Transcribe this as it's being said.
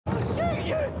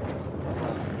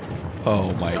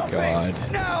Oh my god.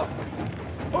 No!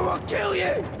 Or I'll kill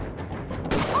you!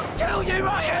 I'll kill you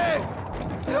right here!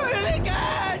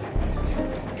 Hooligan!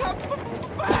 Come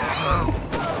back!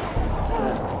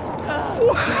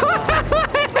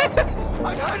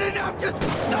 I've had enough, just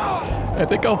stop! I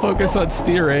think I'll focus on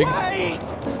steering. Wait!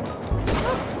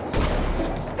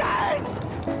 Stand!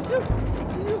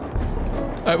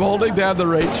 I'm holding down the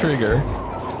right trigger.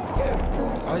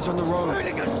 Eyes on the road.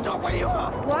 Hooligan, stop where you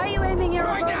are! Why are you aiming your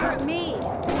Right revolver now. at me?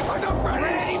 I'm not running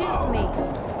Don't anymore! shoot me.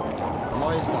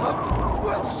 Why is that?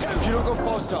 We'll If shoot you you, don't go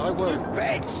faster, I will.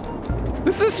 bitch!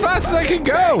 This is as fast as I can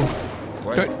go.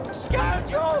 Wait,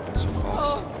 Scoundrel! not so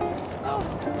fast.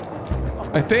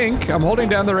 I think I'm holding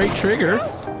down the right trigger.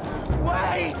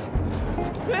 Wait!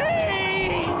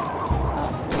 Please!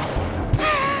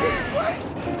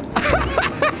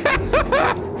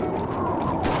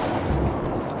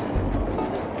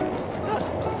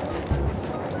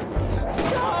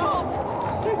 Stop!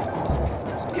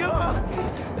 You're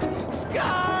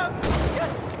scum!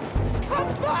 Just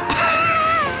come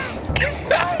back! This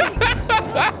way!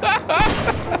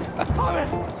 I'll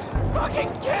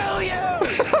fucking kill you!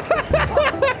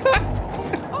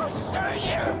 I'll shoot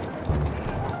you!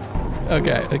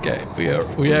 Okay,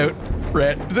 we out.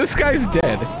 Red. This guy's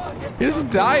dead. He's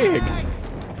dying.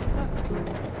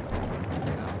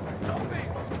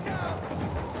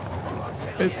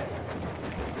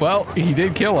 Well, he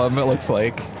did kill him, it looks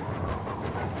like.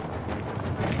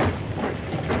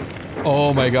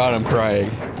 Oh my god, I'm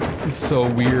crying. This is so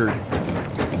weird.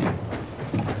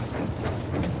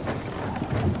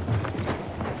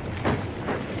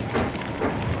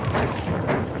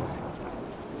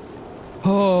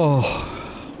 Oh,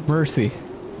 mercy.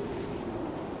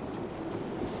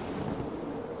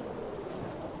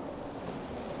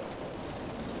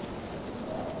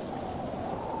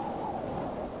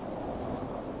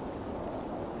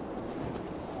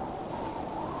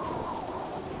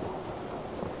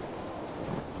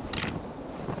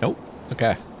 Nope.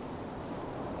 Okay.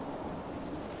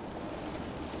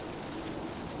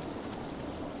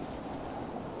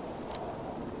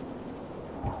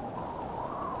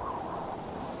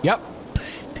 Yep.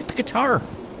 Take the guitar.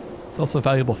 It's also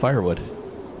valuable firewood.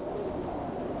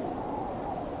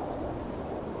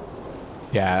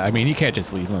 Yeah, I mean, you can't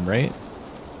just leave them, right?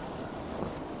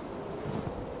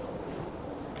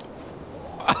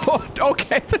 Oh,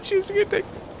 okay. I thought she was gonna take...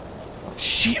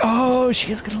 Oh,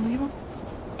 she's gonna leave him?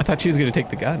 I thought she was gonna take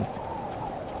the gun.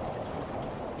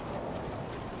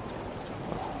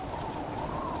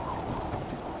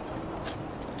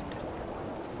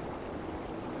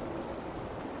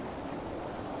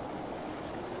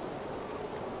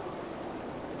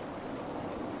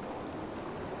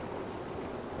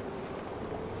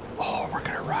 Oh,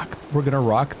 we're gonna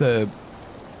rock the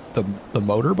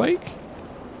motorbike?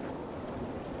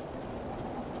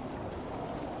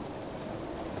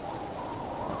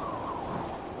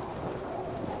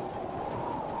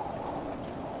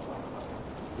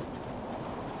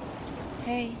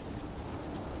 Hey.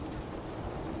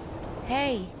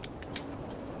 Hey.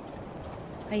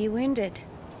 Are you wounded?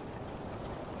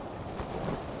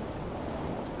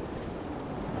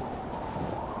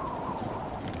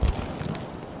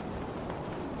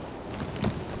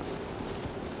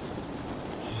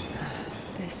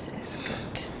 This is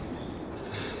good.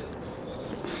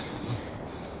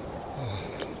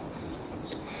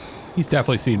 He's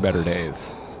definitely seen better days.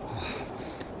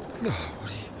 What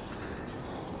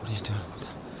are you doing?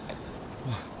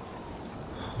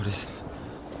 What is...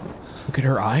 Look at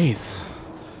her eyes.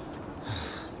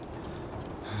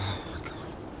 Oh my god.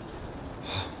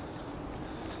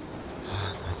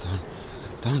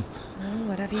 Done. Oh,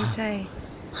 whatever you say.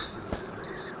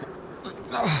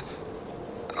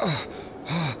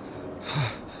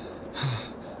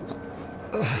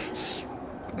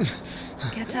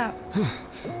 Get up.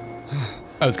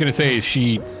 I was gonna say, is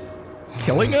she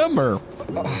killing him, or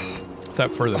is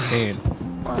that for the pain?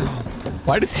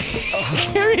 Why does he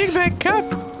carrying that cup?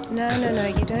 No,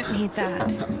 you don't need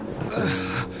that.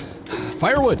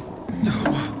 Firewood.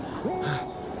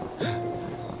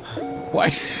 Why?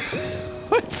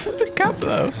 What's in the cup,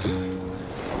 though?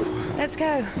 Let's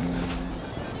go.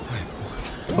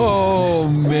 Oh,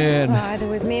 man. Well, either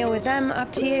with me or with them,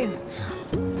 up to you.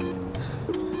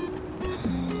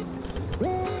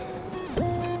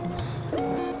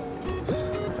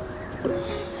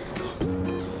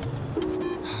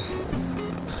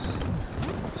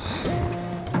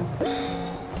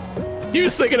 He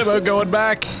was thinking about going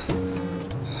back.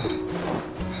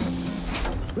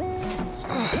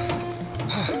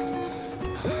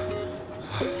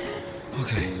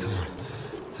 Okay, come on.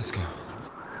 Let's go.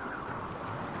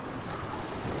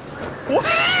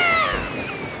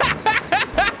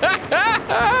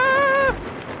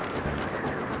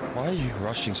 Why are you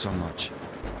rushing so much?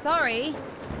 Sorry.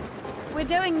 We're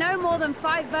doing no more than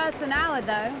 5 verses an hour,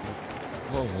 though.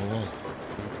 Whoa, whoa, whoa.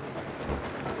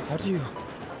 How do you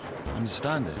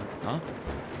understand it, huh?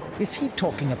 Is he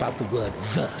talking about the word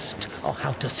versed or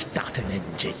how to start an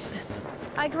engine?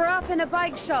 I grew up in a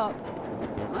bike shop.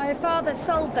 My father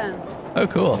sold them. Oh,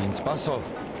 cool. In Spasov.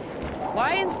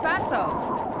 Why in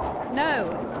Spasov?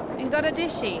 No, in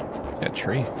Gorodishi. That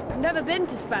tree. I've never been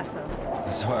to Spasov.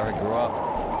 That's where I grew up.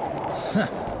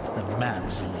 The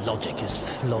man's logic is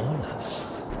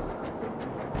flawless.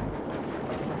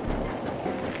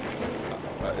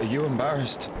 Are you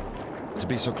embarrassed to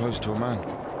be so close to a man?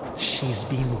 She's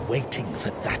been waiting for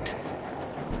that.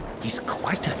 He's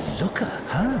quite a looker,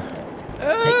 huh?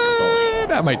 Thick boy.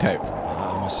 Not my type.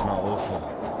 I must smell awful.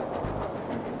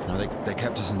 You know, they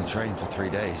kept us in the train for 3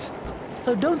 days.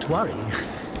 Oh, don't worry.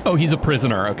 Oh, he's a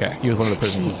prisoner. Okay. He was one of the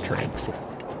prisoners She of the train. likes it.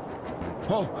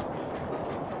 Oh!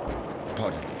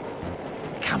 Pardon.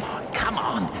 Come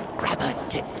on, grab her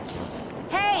tits.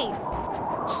 Hey!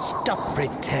 Stop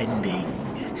pretending.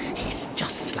 He's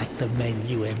just like the men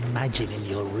you imagine in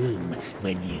your room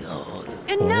when you're...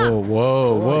 Enough!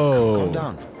 Whoa, whoa, whoa. Calm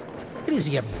down. Is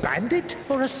he a bandit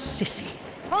or a sissy?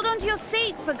 Hold on to your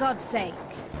seat, for God's sake.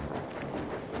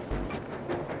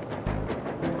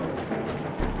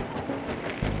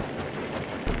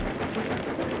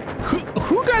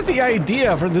 Who got the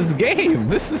idea for this game?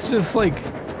 This is just like...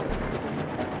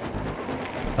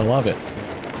 I love it.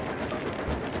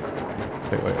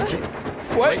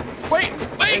 Wait.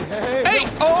 Hey!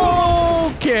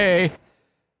 Okay.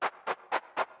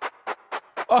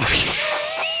 Okay.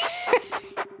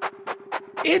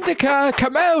 Indika,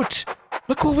 come out!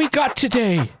 Look what we got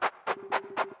today.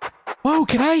 Whoa,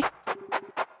 can I?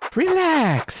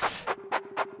 Relax.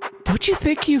 Don't you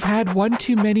think you've had one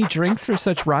too many drinks for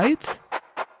such rides?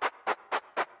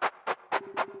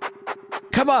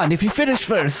 Come on, if you finish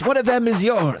first, one of them is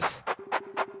yours.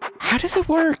 How does it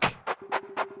work?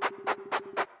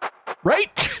 Right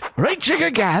trigger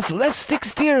gas, left stick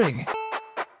steering.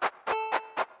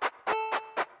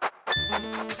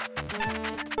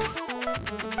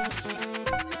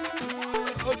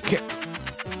 Okay.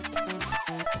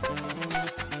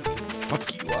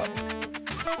 Fuck you up.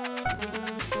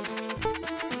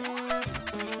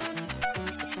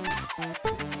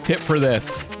 Tip for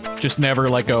this, just never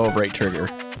let go of right trigger.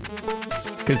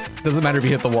 Because it doesn't matter if you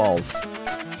hit the walls.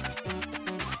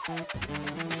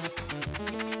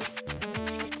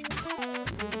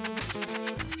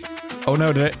 Oh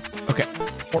no, did it? Okay,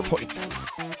 4 points.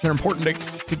 They're important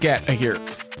to get, I hear.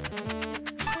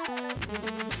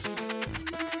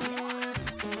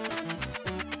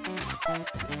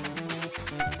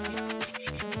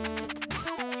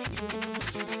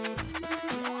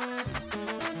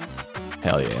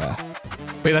 Hell yeah.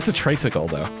 Wait, that's a tricycle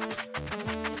though.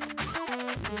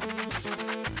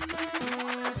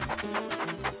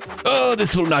 Oh,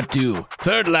 this will not do.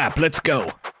 Third lap, let's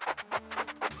go.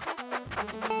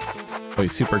 Oh,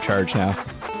 he's supercharged now.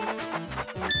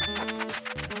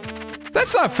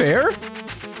 That's not fair.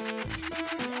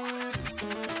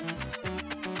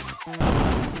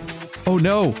 Oh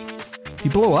no. He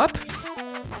blew up?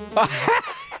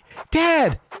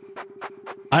 Dad!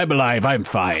 I'm alive, I'm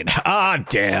fine. Ah,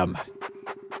 damn.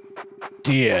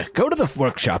 Dear, go to the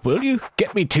workshop, will you?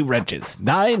 Get me 2 wrenches,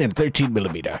 9 and 13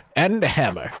 millimeter, and a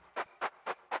hammer.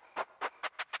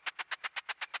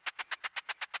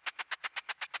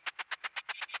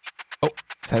 Oh,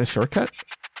 is that a shortcut?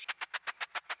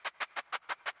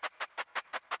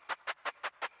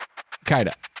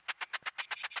 Kinda.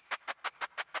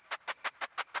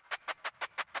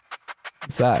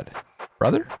 What's that?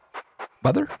 Brother?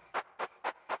 Mother?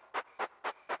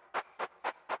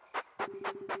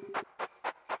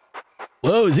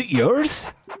 Whoa, is it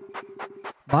yours?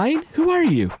 Mine? Who are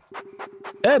you?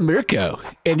 I'm Mirko,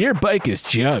 and your bike is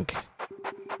junk.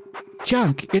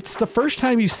 Junk? It's the first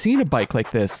time you've seen a bike like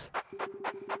this.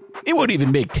 It won't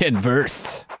even make 10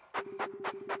 versts.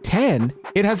 10?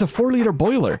 It has a 4-liter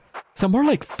boiler, so more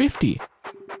like 50.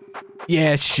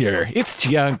 Yeah, sure, it's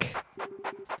junk.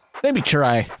 Let me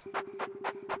try.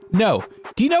 No,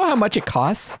 do you know how much it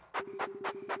costs?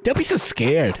 Don't be so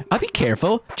scared. I'll be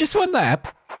careful. Just 1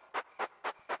 lap.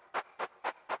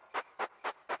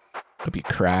 Hope you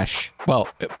crash. Well,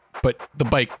 but the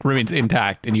bike remains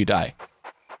intact and you die.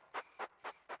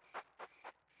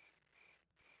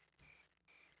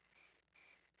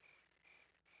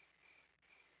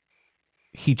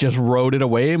 He just rode it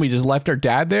away and we just left our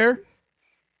dad there?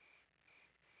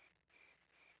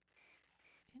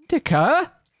 Indika?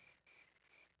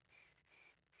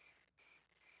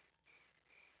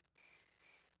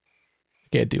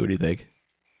 Can't do anything.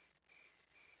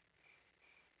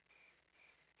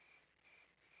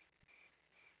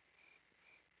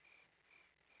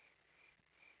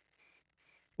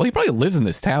 Well, he probably lives in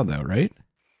this town, though, right?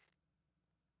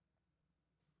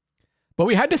 But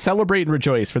we had to celebrate and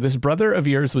rejoice, for this brother of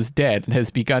yours was dead and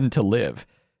has begun to live,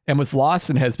 and was lost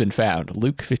and has been found.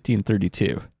 Luke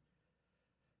 15:32.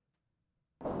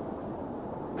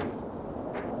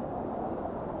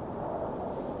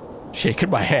 Shaking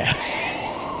my head.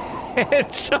 I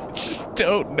just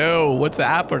don't know what's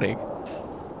happening.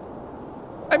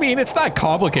 I mean, it's not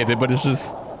complicated, but it's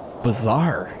just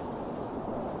bizarre.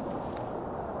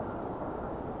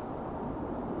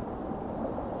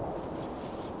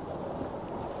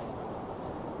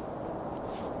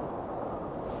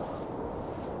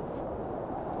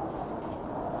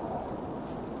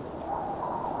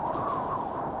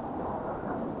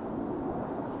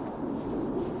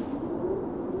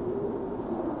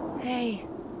 Hey.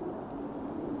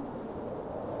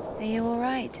 Are you all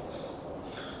right?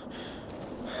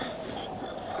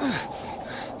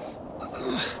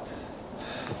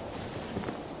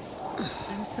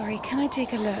 I'm sorry, can I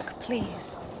take a look,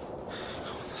 please?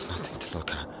 There's nothing to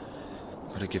look at.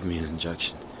 Better give me an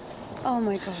injection. Oh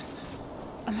my god.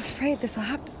 I'm afraid this will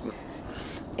have to...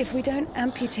 If we don't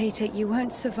amputate it, you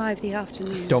won't survive the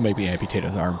afternoon. Don't make me amputate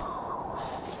his arm.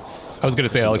 I was going to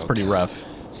say that looks pretty rough.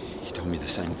 He told me the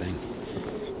same thing.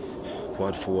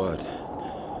 Word for word.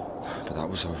 But that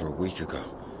was over a week ago.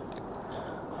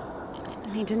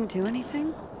 And he didn't do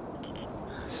anything?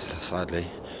 Sadly,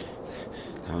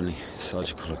 the only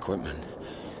surgical equipment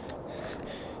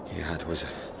he had was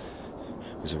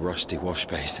a rusty wash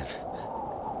basin.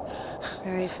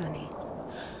 Very funny.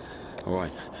 All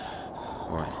right.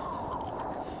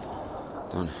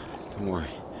 Don't worry.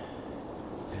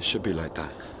 It should be like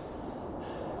that.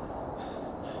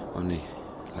 Only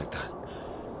like that.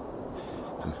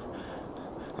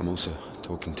 I'm also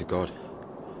talking to God.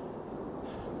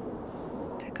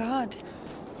 To God?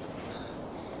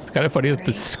 It's kind of funny that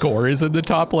the score is in the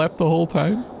top left the whole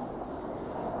time.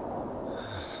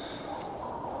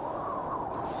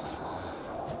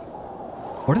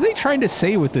 What are they trying to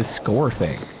say with this score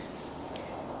thing?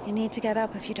 You need to get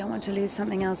up if you don't want to lose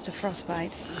something else to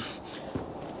frostbite.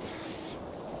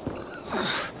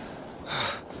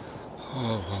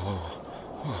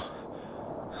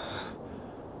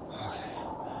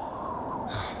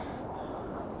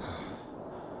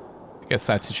 I guess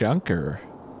that's junk, or...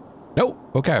 Nope.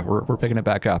 Okay, we're picking it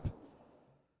back up.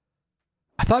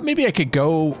 I thought maybe I could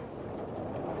go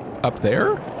up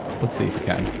there. Let's see if we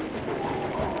can.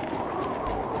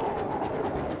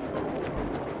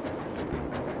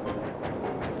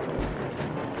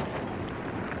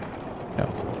 No.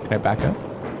 Can I back up?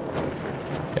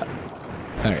 Yeah.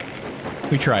 All right.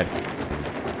 We tried.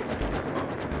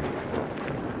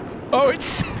 Oh,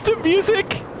 it's... the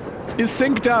music is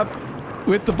synced up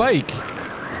with the bike.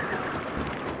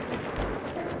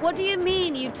 What do you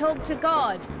mean you talk to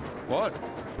God? What?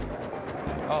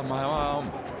 Oh, my arm.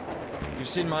 You've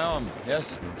seen my arm,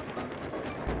 yes?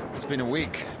 It's been a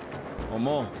week or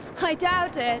more. I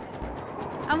doubt it.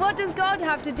 And what does God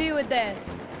have to do with this?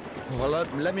 Well,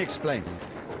 let me explain.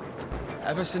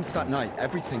 Ever since that night,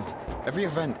 every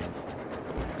event,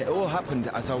 it all happened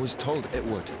as I was told it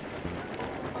would.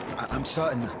 I'm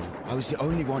certain I was the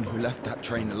only one who left that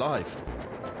train alive.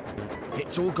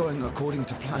 It's all going according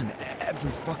to plan.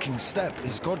 Every fucking step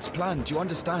is God's plan. Do you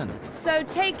understand? So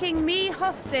taking me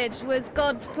hostage was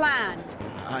God's plan?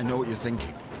 I know what you're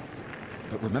thinking.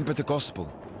 But remember the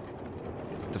gospel.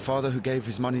 The father who gave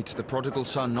his money to the prodigal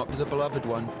son, not to the beloved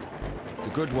one, the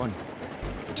good one,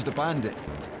 but to the bandit.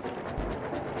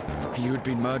 He who had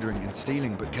been murdering and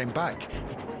stealing but came back.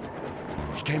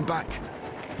 He came back.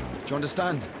 Do you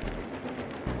understand?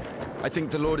 I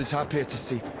think the Lord is happier to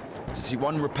see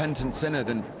one repentant sinner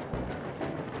than,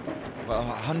 well,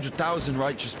 100,000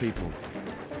 righteous people.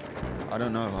 I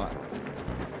don't know.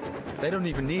 They don't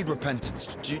even need repentance.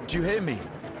 Do you hear me?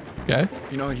 Okay.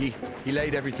 You know, he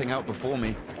laid everything out before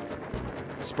me.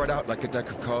 Spread out like a deck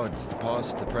of cards. The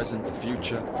past, the present, the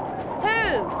future.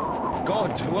 Who?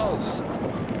 God, who else?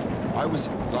 I was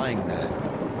lying there,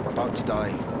 about to die.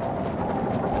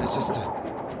 And a sister,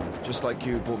 just like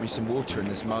you, brought me some water in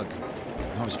this mug.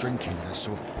 And I was drinking, and I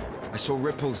saw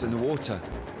ripples in the water.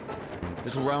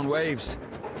 Little round waves.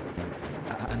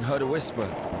 And heard a whisper.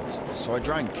 So I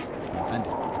drank. And...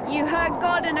 You heard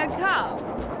God in a cup?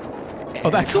 Oh,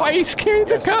 that's why he's carrying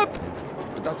the cup.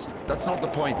 But that's not the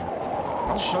point.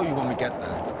 I'll show you when we get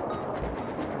there.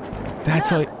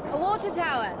 That's Look, why... a water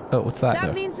tower. Oh, what's that?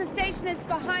 That means the station is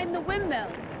behind the windmill.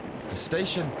 The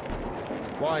station?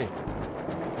 Why?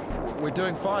 We're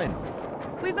doing fine.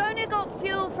 We've only got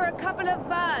fuel for a couple of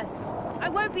verse. I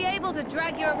won't be able to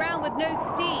drag you around with no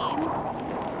steam.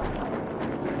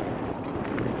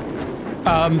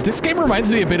 This game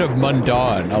reminds me a bit of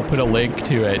Mundawn. I'll put a link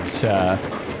to it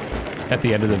at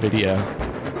the end of the video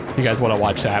if you guys want to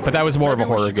watch that. But that was more of a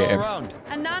horror game.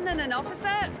 A nun and an officer?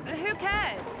 Who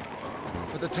cares?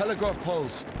 But the telegraph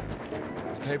poles.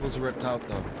 The cables are ripped out,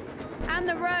 though. And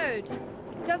the road.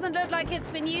 Doesn't look like it's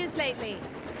been used lately.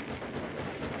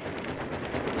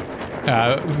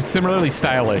 Similarly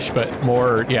stylish, but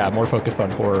more, yeah, more focused on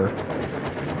horror.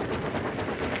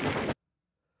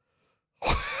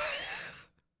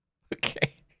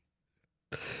 Okay.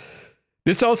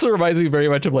 This also reminds me very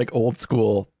much of like old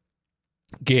school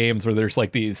games where there's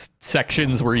like these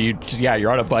sections where you just, yeah,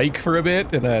 you're on a bike for a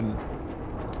bit and then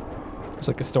there's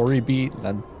like a story beat and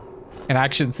then an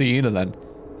action scene and then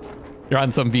you're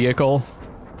on some vehicle.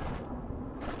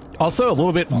 Also a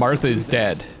little bit Martha's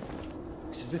Dead.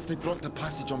 It's as if they blocked the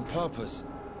passage on purpose.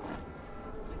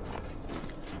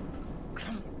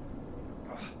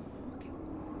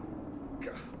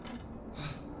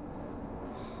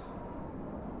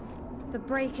 The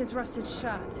brake is rusted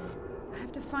shut. I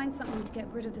have to find something to get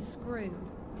rid of the screw.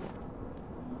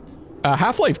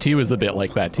 Half-Life 2 is a bit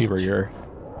like that too, where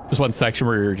there's one section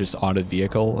where you're just on a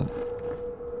vehicle and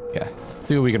yeah,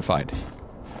 see what we can find.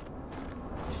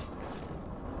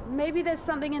 Maybe there's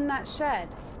something in that shed.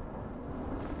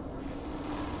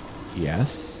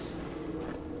 Yes.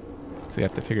 So you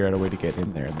have to figure out a way to get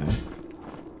in there then.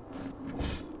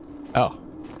 Oh.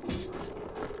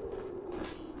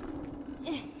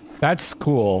 That's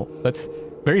cool. That's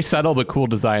very subtle but cool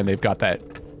design. They've got that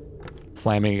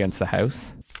slamming against the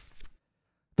house.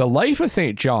 The life of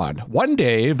St. John. One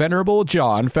day, Venerable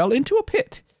John fell into a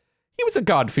pit. He was a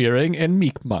God-fearing and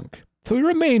meek monk, so he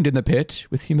remained in the pit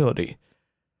with humility.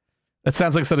 That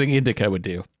sounds like something Indika would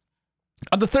do.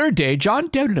 On the third day, John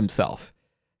doubted himself.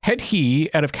 Had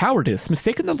he, out of cowardice,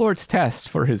 mistaken the Lord's test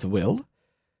for his will?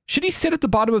 Should he sit at the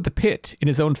bottom of the pit in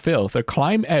his own filth or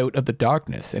climb out of the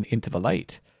darkness and into the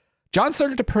light? John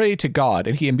started to pray to God,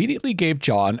 and he immediately gave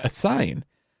John a sign.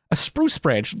 A spruce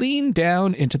branch leaned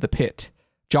down into the pit.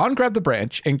 John grabbed the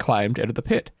branch and climbed out of the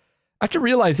pit. After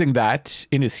realizing that,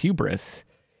 in his hubris,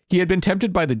 he had been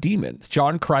tempted by the demons,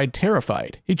 John cried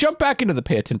terrified. He jumped back into the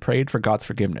pit and prayed for God's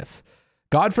forgiveness.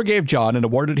 God forgave John and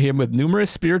awarded him with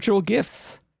numerous spiritual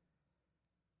gifts.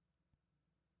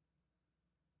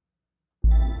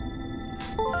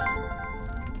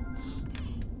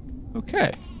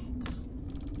 Okay.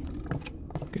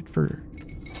 Good for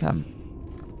them.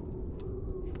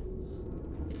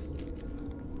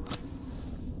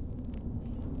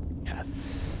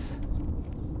 Yes.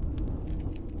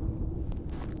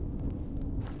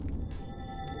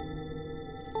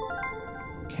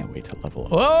 Can't wait to level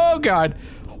up. Oh, God.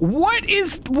 What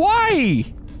is...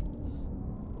 Why?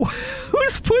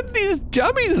 Who's putting these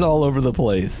dummies all over the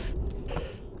place?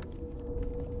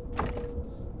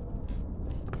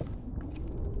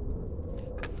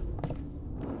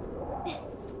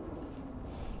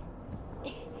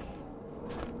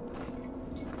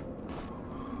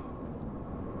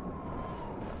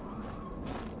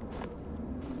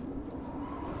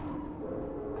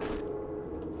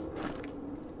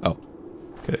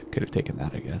 Could have taken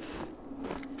that, I guess.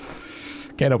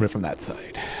 Can't open it from that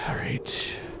side. All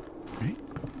right. All right.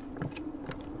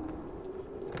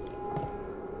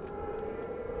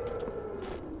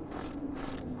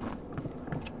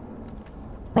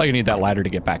 Probably gonna need that ladder to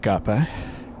get back up, huh?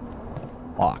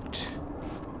 Locked.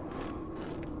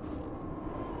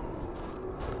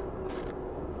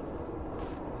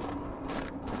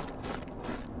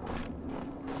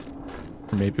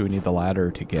 Or maybe we need the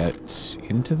ladder to get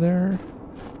into there.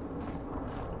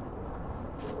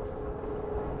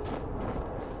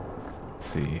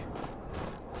 See.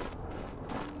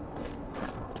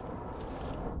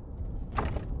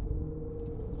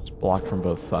 It's blocked from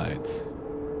both sides.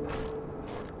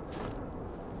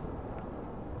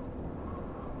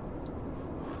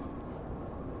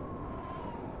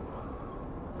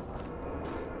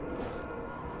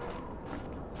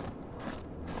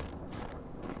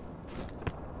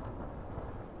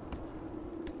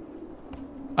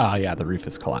 Ah, yeah, the roof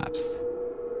is collapsed.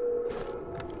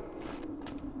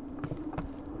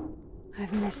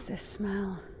 I've missed this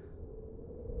smell.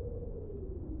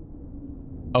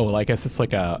 Oh, I guess it's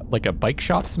like a bike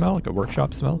shop smell, like a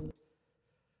workshop smell.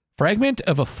 Fragment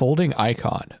of a folding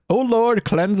icon. O Lord,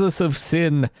 cleanse us of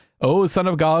sin. O Son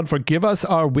of God, forgive us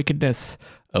our wickedness.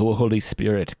 O Holy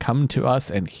Spirit, come to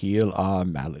us and heal our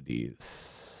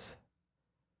maladies.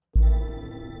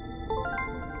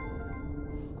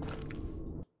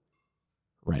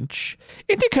 wrench.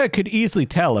 Indika could easily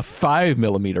tell a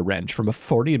 5mm wrench from a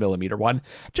 40mm one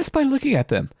just by looking at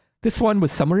them. This one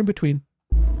was somewhere in between.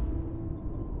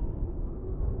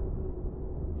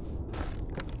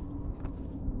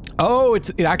 Oh,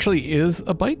 it actually is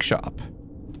a bike shop.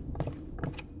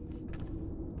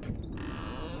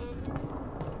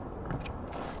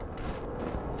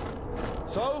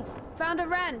 So? Found a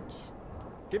wrench.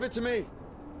 Give it to me.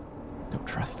 Don't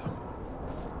trust him.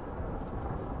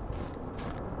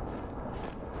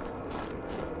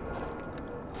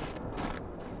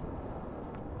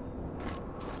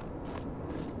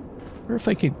 I wonder if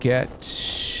I could get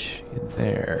in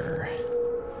there.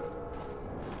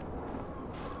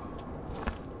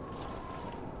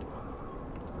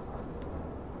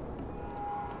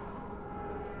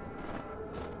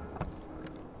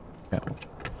 No.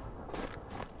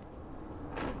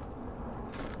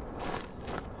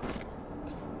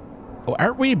 Oh,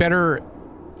 aren't we better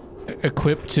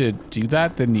equipped to do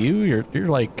that than you? You're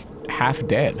like half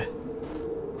dead.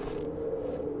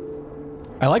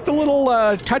 I like the little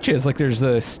touches. Like there's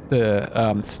the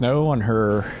snow on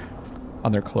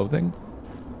their clothing.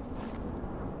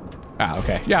 Ah,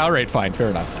 okay. Yeah, all right, fine, fair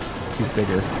enough. He's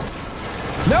bigger.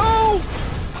 No!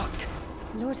 Fuck.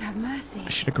 Lord have mercy. I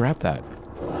should have grabbed that.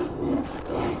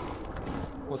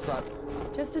 What's that?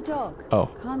 Just a dog. Oh.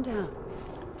 Calm down.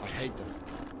 I hate them.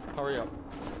 Hurry up.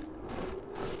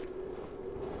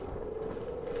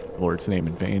 Lord's name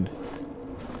in vain.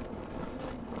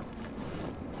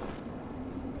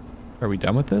 Are we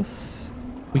done with this?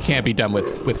 We can't be done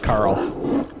with Carl.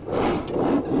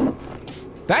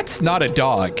 That's not a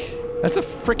dog. That's a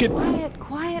frickin'... Quiet,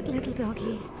 quiet, little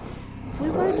doggy. We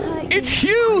won't hurt you. It's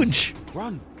huge!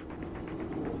 Run.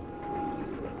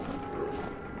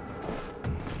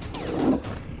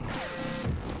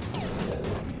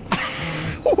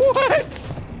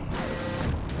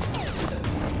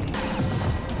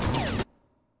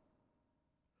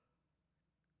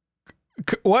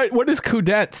 What? What does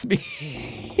coudettes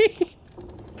mean?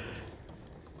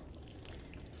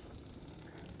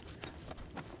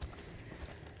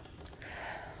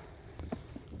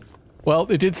 Well,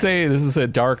 it did say this is a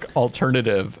dark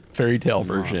alternative fairy tale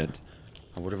version.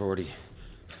 I would have already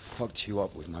fucked you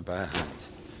up with my bare hands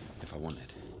if I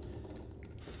wanted.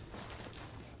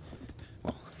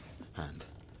 Well, hand.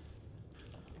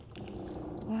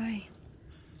 Why?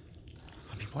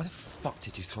 I mean, why the fuck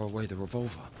did you throw away the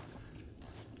revolver?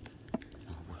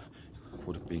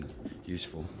 Would have been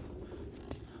useful.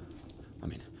 I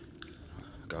mean,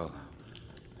 a girl.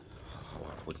 I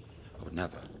would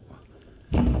never.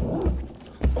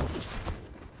 Oh,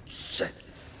 shit.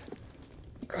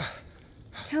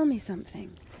 Tell me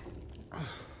something.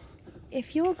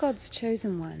 If you're God's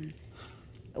chosen one,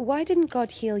 why didn't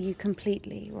God heal you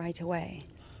completely right away?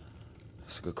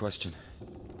 That's a good question.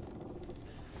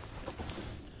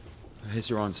 Here's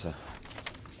your answer.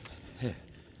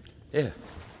 Here.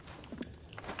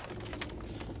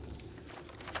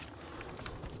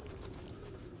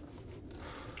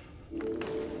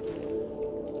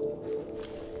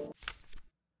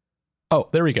 Oh,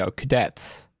 there we go.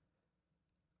 Cadets.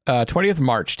 20th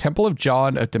March, Temple of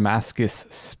John of Damascus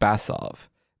Spasov.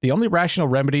 The only rational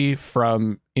remedy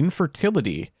from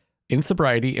infertility,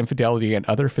 insobriety, infidelity, and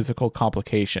other physical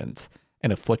complications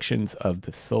and afflictions of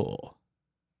the soul.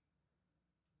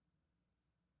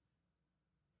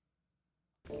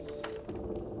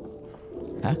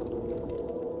 Huh?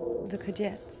 The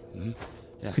Cadets. Mm-hmm.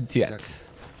 Yeah, Cadets. exactly.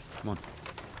 Come on.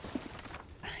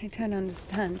 I don't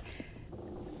understand.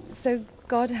 So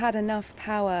God had enough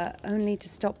power only to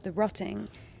stop the rotting,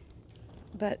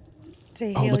 but to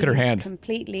heal look at her you hand.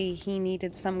 completely, he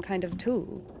needed some kind of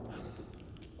tool.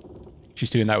 She's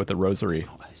doing that with the rosary.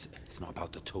 It's not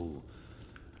about the tool.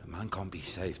 A man can't be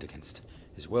saved against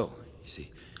his will, you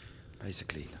see.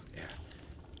 Basically,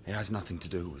 it has nothing to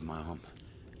do with my arm.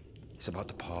 It's about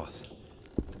the path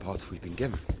we've been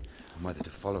given, and whether to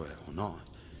follow it or not.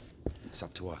 It's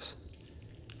up to us.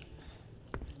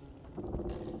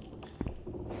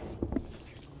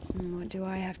 What do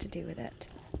I have to do with it?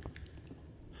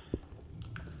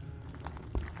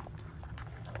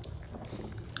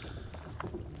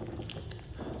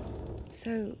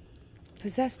 So,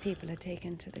 possessed people are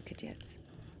taken to the Cadets.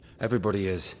 Everybody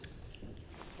is.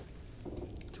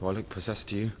 Do I look possessed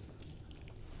to you?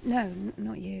 No,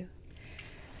 not you.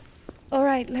 All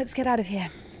right, let's get out of here.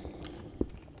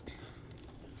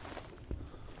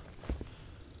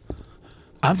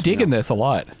 I'm digging this a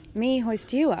lot. Me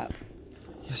hoist you up.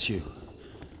 Yes, you.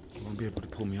 You won't be able to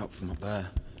pull me up from up there.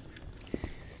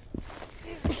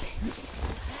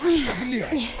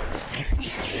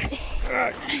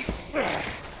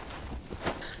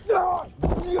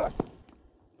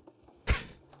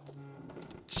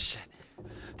 Shit.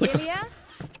 It's like Ilya?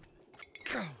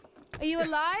 Are you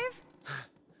alive?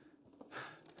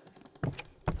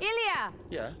 Ilya!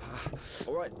 Yeah.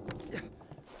 All right. Yeah.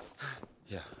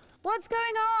 Yeah. What's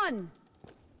going on?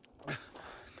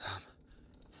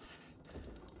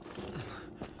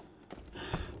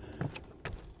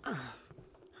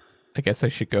 I guess I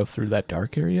should go through that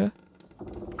dark area.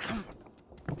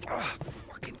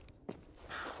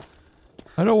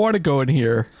 I don't want to go in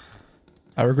here.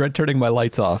 I regret turning my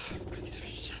lights off. Piece of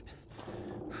shit.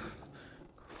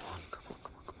 Come on.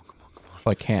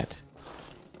 Oh, I can't.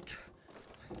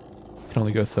 I can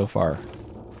only go so far.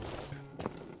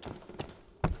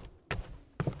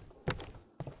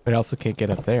 But I also can't get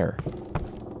up there.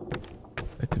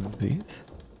 Let's move these.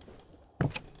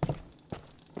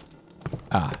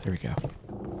 Ah, there we go.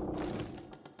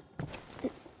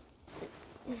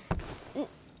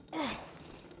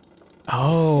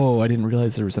 Oh, I didn't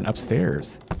realize there was an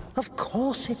upstairs. Of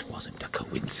course it wasn't a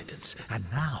coincidence, and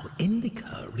now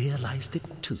Indika realized it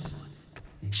too.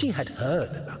 She had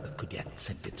heard about the Kudets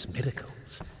and its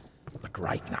miracles, but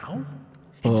right now,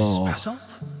 it's Spasov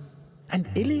and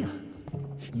Ilya.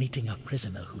 Meeting a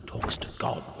prisoner who talks to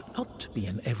God would not be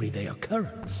an everyday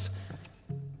occurrence.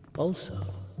 Also,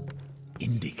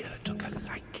 Indika took a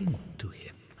liking to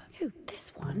him. Who,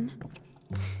 this one?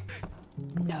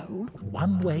 No.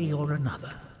 One way or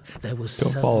another, there was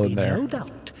Don't fall in certainly there. no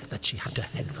doubt that she had to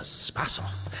head for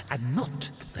Spasov and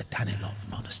not the Danilov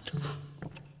monastery.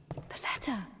 The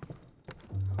letter.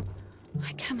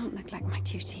 I cannot neglect my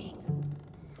duty.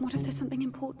 What if there's something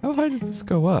important? How high does this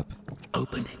go up?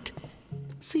 Open it.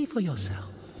 See for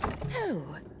yourself. No.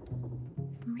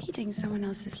 Reading someone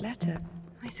else's letter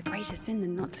is a greater sin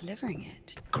than not delivering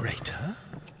it. Greater?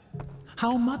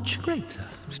 How much greater?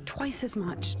 Twice as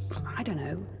much. I don't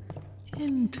know.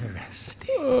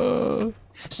 Interesting.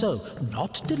 So,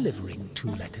 not delivering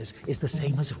 2 letters is the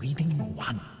same as reading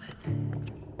 1.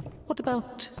 What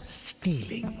about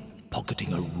stealing?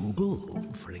 Pocketing a ruble,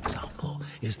 for example.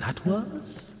 Is that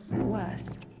worse?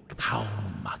 Worse. How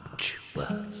much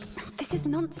worse? This is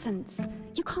nonsense.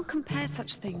 You can't compare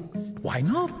such things. Why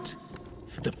not?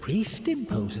 The priest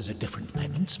imposes a different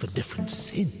penance for different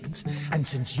sins, and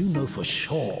since you know for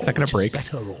sure Is that gonna which break? is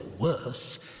better or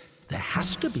worse, there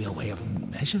has to be a way of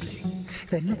measuring.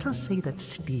 Then let us say that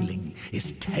stealing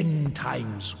is 10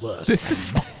 times worse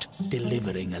than not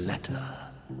delivering a letter.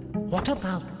 What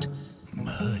about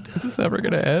murder? Is this ever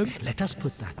gonna end? Let us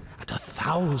put that at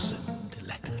 1,000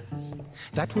 letters.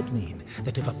 That would mean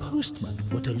that if a postman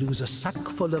were to lose a sack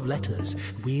full of letters,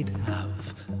 we'd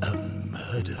have a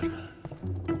murderer.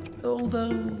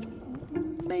 Although,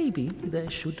 maybe there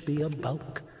should be a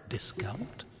bulk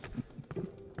discount.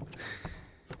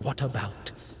 What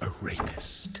about a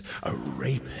rapist? A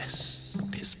rapist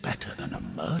is better than a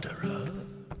murderer,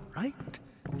 right?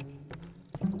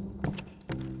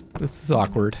 This is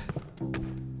awkward.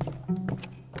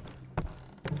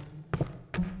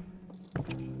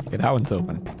 Okay, that one's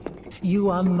open. You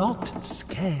are not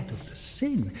scared of the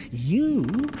sin.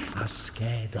 You are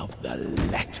scared of the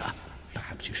letter.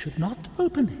 Perhaps you should not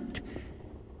open it.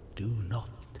 Do not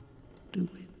do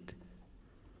it.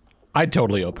 I'd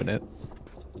totally open it.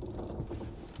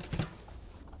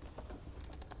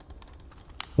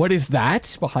 What is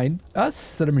that behind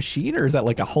us? Is that a machine or is that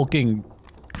like a hulking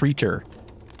creature?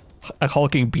 A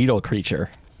hulking beetle creature.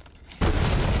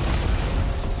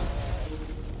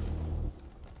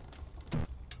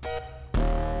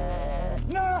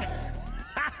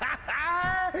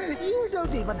 You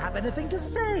don't even have anything to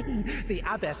say. The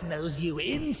abbess knows you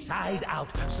inside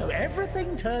out, so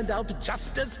everything turned out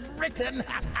just as written.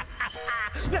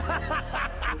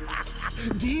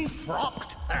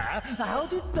 Defrocked her? How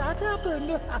did that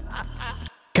happen?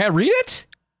 Can I read it?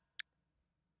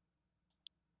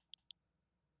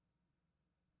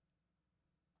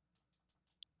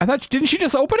 I thought, didn't she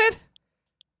just open it?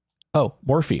 Oh,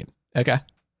 morphine. Okay.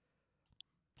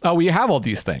 Oh, we have all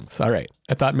these things. All right.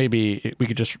 I thought maybe we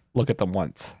could just look at them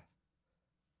once.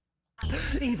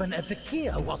 Even if the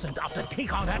Kia wasn't after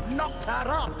Tikhon had knocked her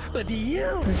up, but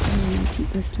you... First in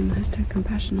ancient wisdom hast had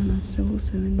compassion on us, so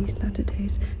also in these latter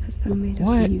days hast thou made us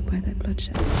What new by thy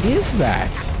bloodshed. Is that?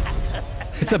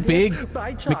 It's a big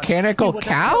By chance, mechanical you were to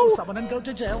cow? kill someone and go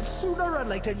to jail, sooner or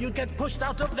later you'd get pushed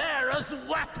out of there as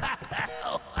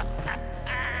well.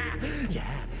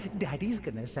 Yeah, Daddy's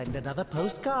gonna send another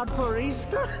postcard for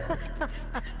Easter.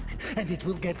 And it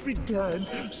will get returned.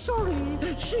 Sorry,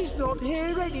 she's not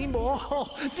here anymore.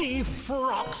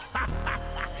 Defrocked.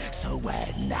 So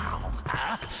where now,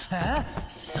 huh?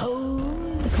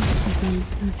 Soon?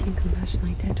 Kindness, mercy, and compassion,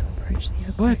 I dare to approach thee,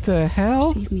 O What the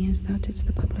hell? Receive me as thou didst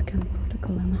the publican,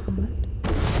 prodigal, and the harlot.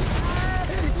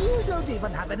 You don't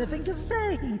even have anything to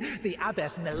say. The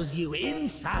abbess knows you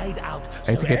inside out.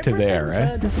 I have to get to there, right?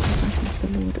 As a disciple of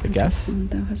the Lord, I guess. and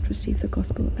thou hast received the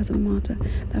gospel as a martyr.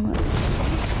 Thou art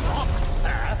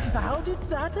How did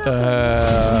that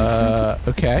happen?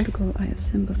 Okay. prodigal. I have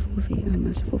sinned before thee, O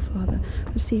merciful Father.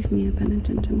 Receive me, a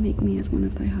penitent, and make me as one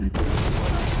of thy hides.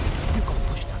 You got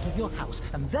pushed out of your house,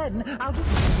 and then out of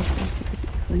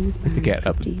To get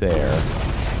up there.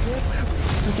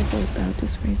 As of old, thou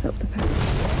didst raise up the pack.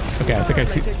 Okay, I think I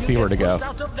see where to go.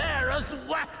 Out of there as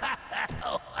well.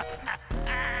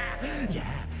 Yeah,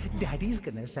 Daddy's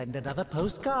gonna send another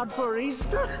postcard for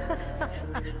Easter.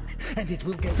 And it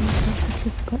will get... Thou hast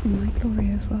forgotten my glory,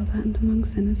 O Father, and among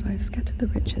sinners I have scattered the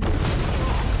riches.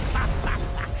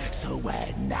 So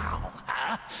where now?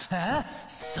 Huh?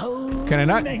 So Can I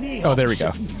not? many Oh, there we go.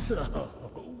 options. Oh,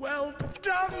 well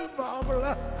done,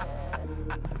 Barbara.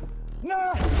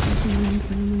 As the lion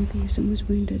fell among thieves and was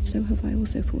wounded, so have I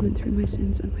also fallen through my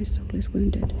sins, and my soul is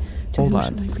wounded. To Hold whom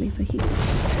on. shall I flee for healing?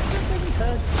 Everything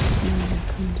turned. Now I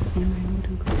come to thee, my Lord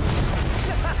and God.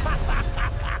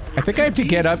 I think I have to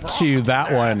get up to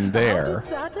that one there. How did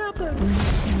that happen? Why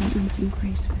hast thou an unseen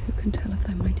grace, for who can tell of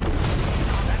thy mighty deeds?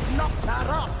 Knocked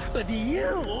her off, but you...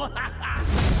 Thou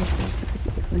hast raised up a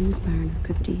people in this barren of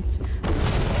good deeds.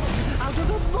 Out of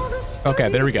the monastery. Okay,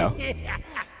 there we go.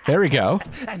 There we go.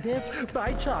 And if,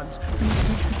 by chance... Thou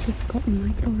hast forgotten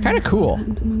my glory, Kinda O cool. Father,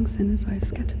 and among sinners I have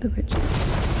scattered the riches. Now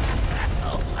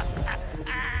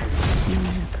I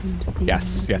come to thee,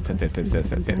 Yes, my yes, Lord, yes, God, yes, yes,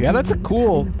 sinful yes. and Yeah, that's a barren,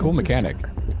 cool and above mechanic. stuck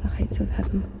up to the heights of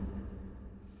heaven.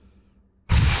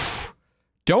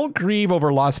 Don't grieve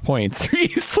over lost points. They're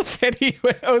useless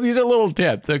anyway. Oh, these are little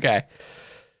tips. Okay.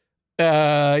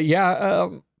 Yeah.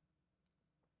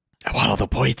 I want all the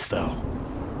points though.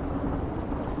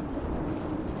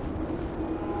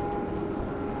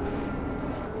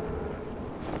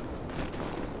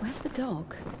 Where's the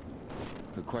dog?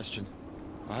 Good question.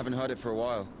 I haven't heard it for a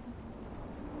while.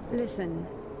 Listen,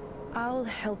 I'll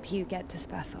help you get to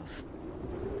Spasov.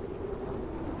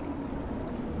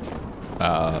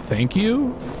 Thank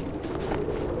you.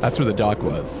 That's where the dog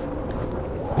was.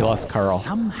 We lost Carl.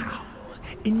 Somehow,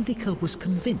 Indika was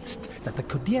convinced that the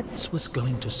Kudiets was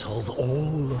going to solve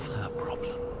all of her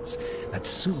problems, that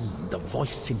soon the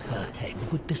voice in her head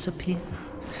would disappear,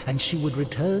 and she would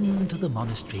return to the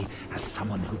monastery as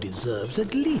someone who deserves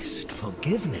at least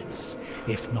forgiveness,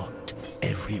 if not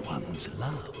everyone's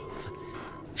love.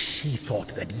 She thought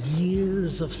that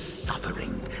years of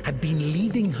suffering had been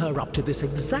leading her up to this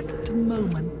exact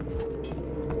moment.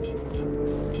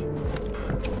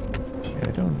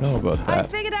 I don't know about I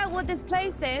that. figured out what this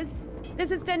place is.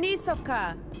 This is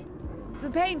Denisovka, the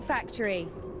paint factory.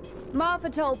 Martha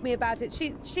told me about it.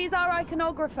 She's our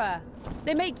iconographer.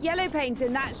 They make yellow paint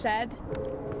in that shed.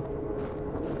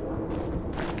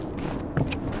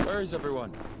 Where is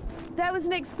everyone? There was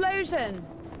an explosion.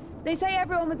 They say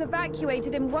everyone was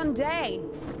evacuated in one day.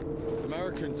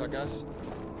 Americans, I guess.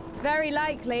 Very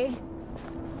likely.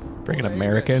 Freaking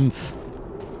Americans.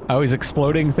 Always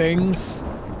exploding things.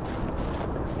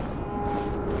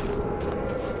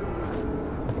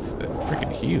 It's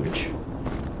freaking huge.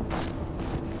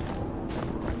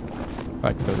 Oh,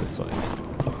 I can go this way.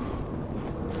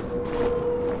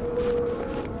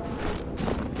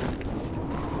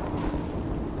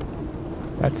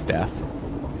 That's death.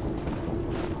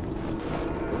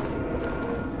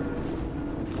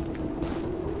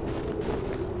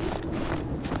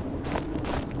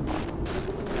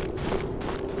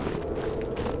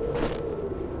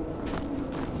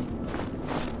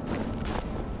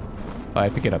 I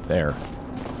have to get up there.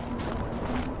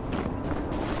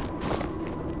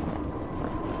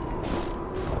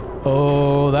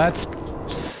 Oh, that's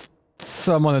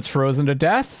someone that's frozen to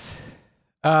death.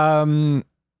 Panhagia.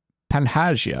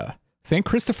 St.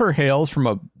 Christopher hails from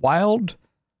a wild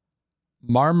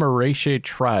Marmarache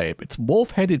tribe. Its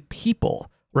wolf-headed people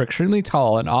were extremely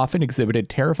tall and often exhibited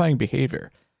terrifying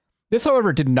behavior. This,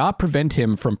 however, did not prevent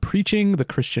him from preaching the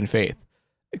Christian faith,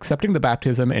 accepting the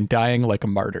baptism, and dying like a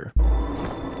martyr.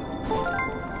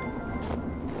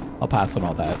 I'll pass on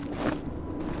all that.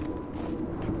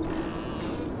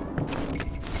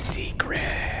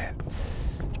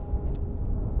 Secrets.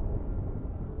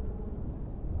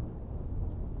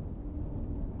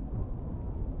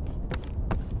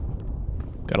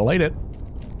 Gotta light it.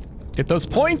 Get those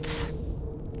points.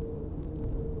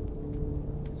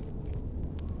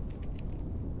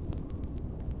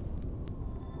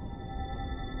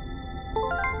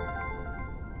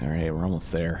 All right, we're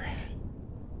almost there.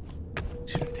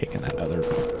 Should have taken that other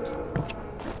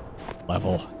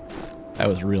level. That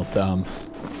was real dumb.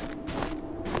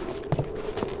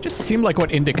 Just seemed like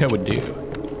what Indika would do.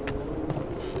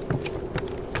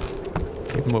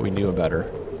 Given what we knew about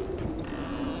her.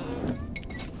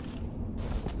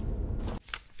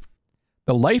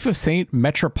 The life of Saint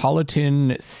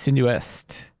Metropolitan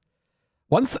Sinuest.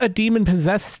 Once a demon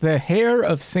possessed the hair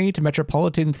of Saint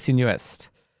Metropolitan Sinuest.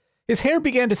 His hair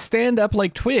began to stand up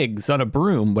like twigs on a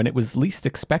broom when it was least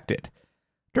expected.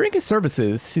 During his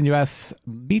services, Sinuest's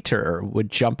meter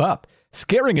would jump up,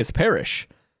 scaring his parish.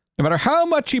 No matter how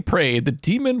much he prayed, the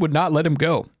demon would not let him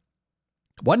go.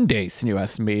 One day,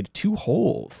 Sinuest made 2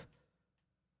 holes.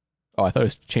 Oh, I thought I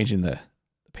was changing the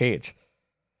page.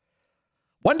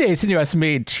 One day, Sinuest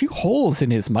made 2 holes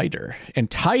in his mitre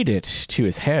and tied it to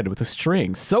his head with a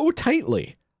string so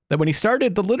tightly that when he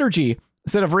started the liturgy,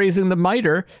 instead of raising the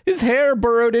mitre, his hair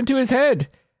burrowed into his head.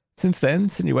 Since then,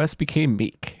 Sinuest became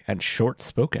meek and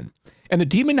short-spoken, and the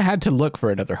demon had to look for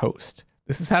another host.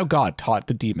 This is how God taught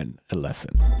the demon a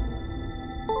lesson.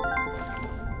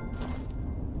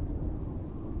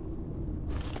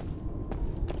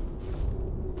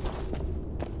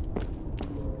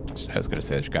 I was going to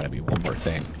say there's got to be one more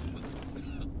thing.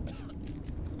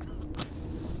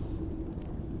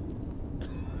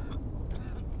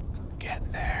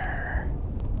 Get there.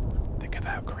 Think of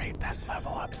how great that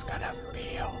level up's going to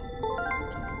feel.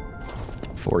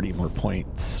 40 more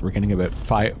points. We're getting about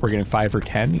 5. We're getting 5 or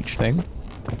 10 each thing.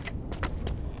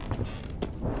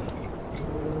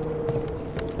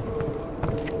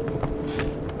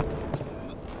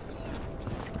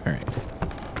 All right.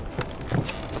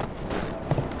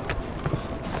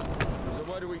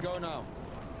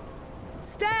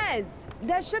 Stairs!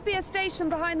 There should be a station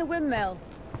behind the windmill.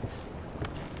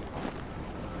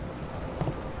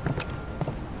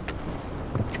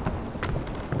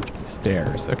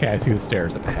 Stairs. Okay, I see the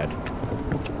stairs up ahead.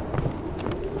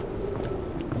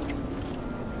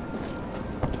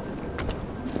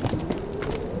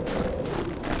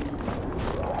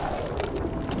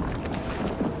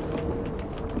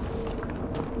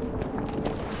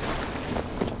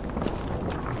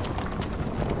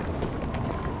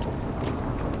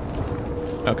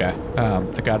 Okay,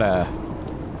 I gotta...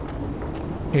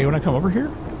 Hey, you wanna come over here?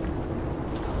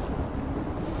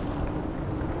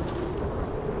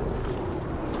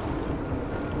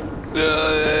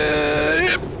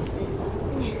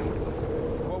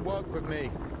 Won't work with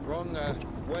me. Wrong,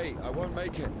 wait, I won't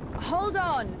make it. Hold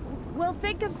on. We'll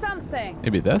think of something.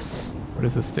 Maybe this? What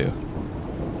does this do?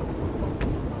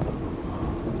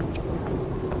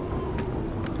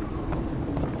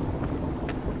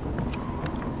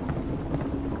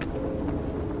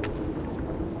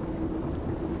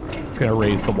 It's gonna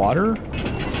raise the water?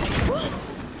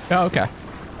 Oh, okay.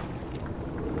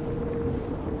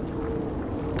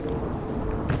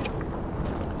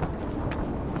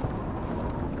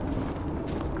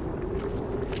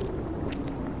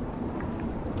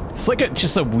 It's like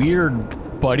just a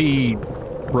weird buddy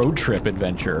road trip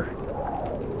adventure.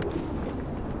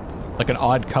 Like an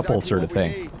odd couple sort of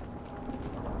thing.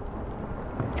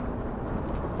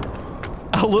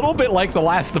 A little bit like The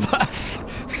Last of Us.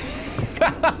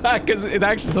 Because it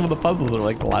actually, some of the puzzles are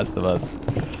like The Last of Us.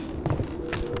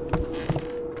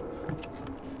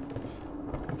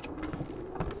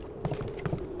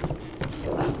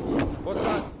 What's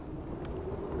that?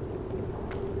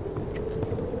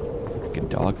 Freaking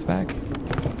dog's back.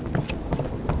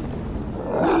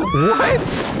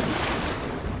 What?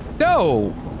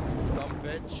 No. Dumb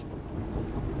bitch.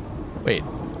 Wait.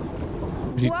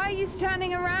 Why are you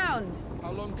standing around?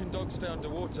 How long can dogs stay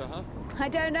underwater, huh? I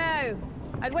don't know.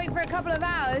 I'd wait for a couple of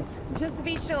hours, just to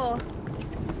be sure.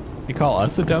 You call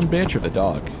us a dumb bitch or the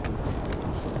dog?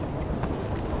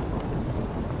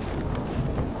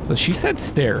 Well, she said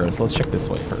stairs. Let's check this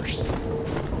way first.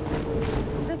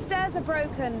 The stairs are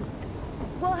broken.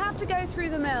 We'll have to go through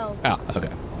the mill. Ah, okay.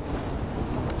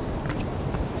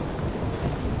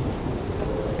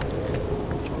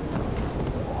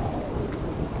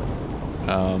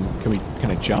 Can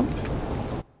I jump?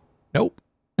 Nope.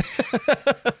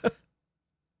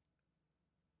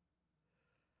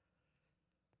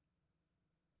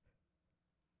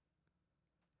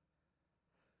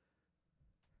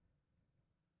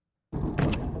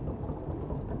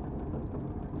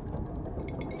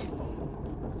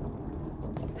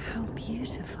 How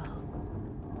beautiful.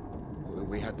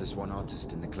 We had this one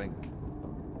artist in the clink.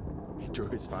 He drew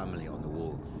his family on the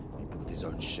wall with his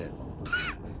own shit.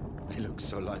 They look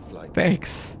so lifelike.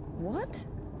 Thanks. What?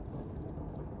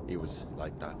 He was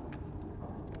like that.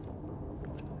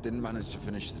 Didn't manage to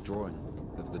finish the drawing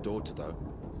of the daughter, though.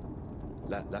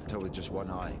 Left her with just one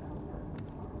eye.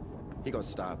 He got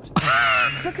stabbed.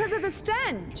 Because of the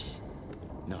stench.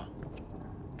 No.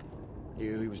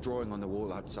 He was drawing on the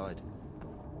wall outside.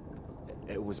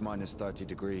 It was minus 30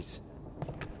 degrees.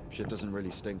 Shit doesn't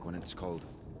really stink when it's cold.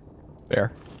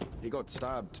 Fair. He got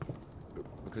stabbed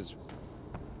because,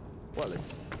 well,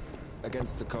 it's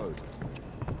against the code.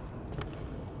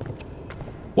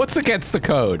 What's against the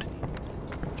code?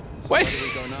 So What? where do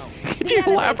we go now? Can you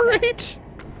elaborate?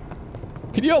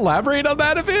 Can you elaborate on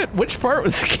that a bit? Which part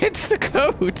was against the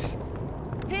code?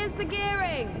 Here's the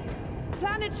gearing.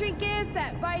 Planetary gear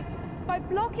set. By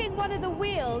blocking one of the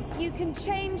wheels, you can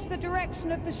change the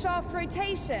direction of the shaft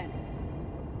rotation.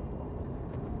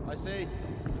 I see.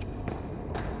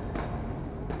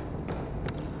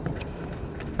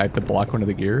 I have to block one of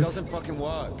the gears? Doesn't fucking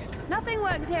work. Nothing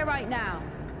works here right now.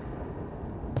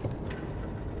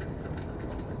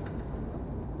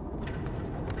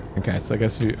 Okay, so I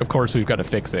guess of course we've got to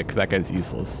fix it because that guy's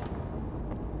useless.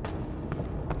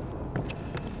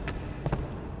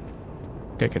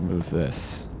 Okay, I can move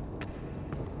this.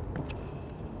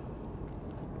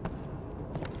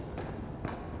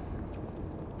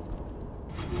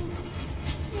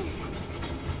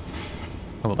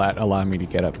 Will that allow me to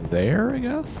get up there, I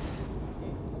guess?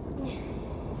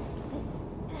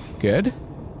 Good.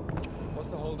 What's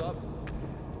the hold up?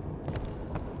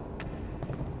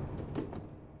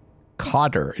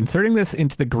 Cotter. Inserting this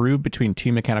into the groove between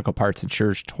two mechanical parts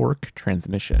ensures torque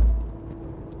transmission.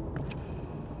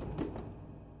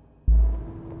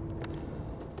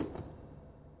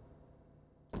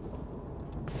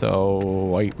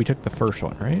 So we took the first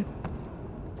one, right?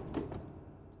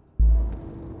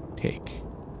 Take.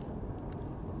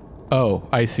 Oh,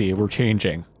 I see. We're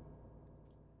changing.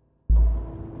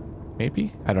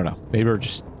 Maybe? I don't know. Maybe we're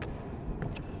just...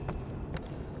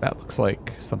 That looks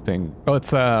like something... Oh,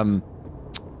 it's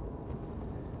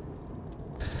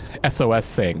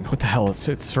SOS thing. What the hell?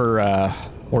 It's for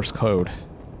Morse code.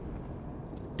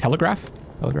 Telegraph?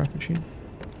 Telegraph machine?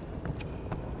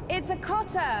 It's a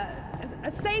cotter,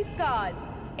 a safeguard.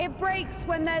 It breaks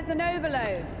when there's an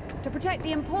overload to protect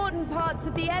the important parts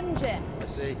of the engine. I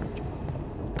see.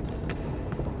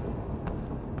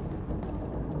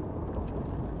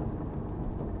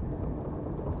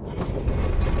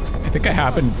 I think I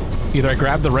happened... Either I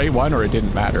grabbed the right one or it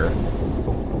didn't matter.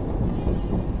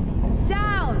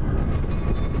 Down!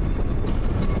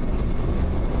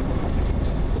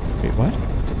 Wait, what?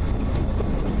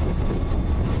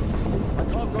 I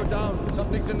can't go down.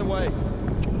 Something's in the way.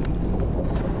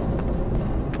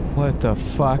 What the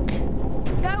fuck?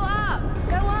 Go up!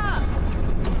 Go up!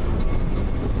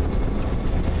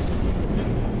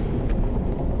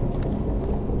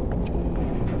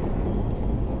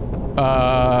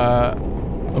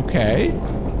 Okay.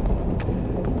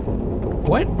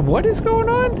 What is going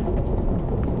on?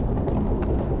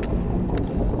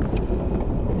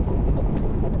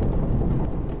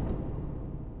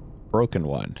 Broken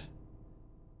one.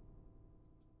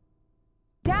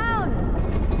 Down!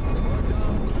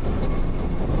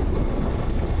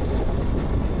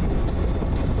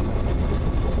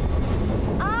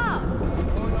 Up!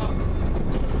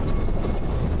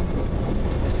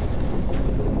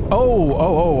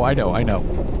 Oh, I know.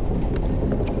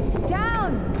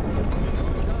 Down!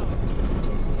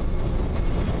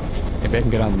 Maybe I can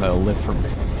get on the lift from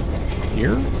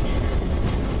here?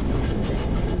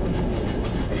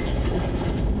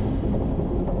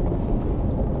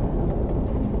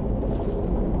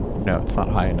 No, it's not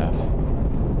high enough.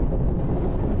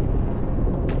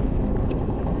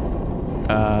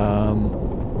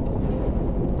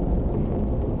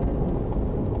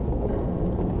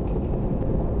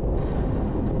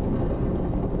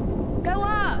 Go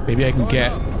up! Maybe I can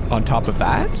get on top of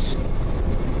that?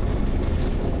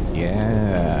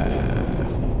 Yeah.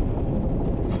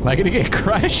 Am I gonna get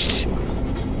crushed?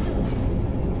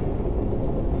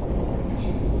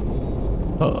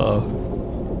 Uh-oh.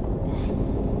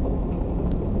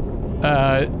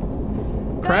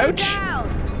 Crouch? Go down!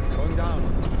 Going down.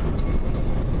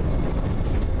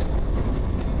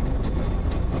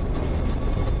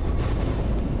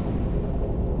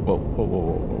 Whoa.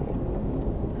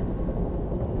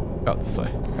 Oh, this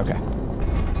way. Okay.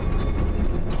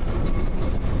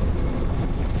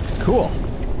 Cool.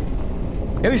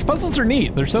 Yeah, these puzzles are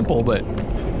neat. They're simple, but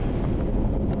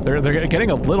they're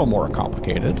getting a little more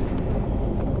complicated.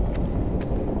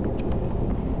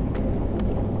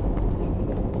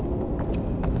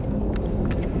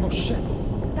 Oh shit.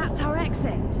 That's our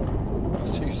exit.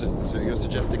 So you're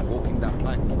suggesting walking that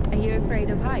plank? Are you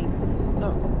afraid of heights? No.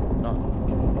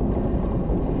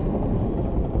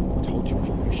 I told you,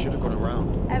 you should have gone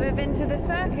around. Ever been to the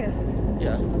circus?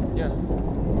 Yeah.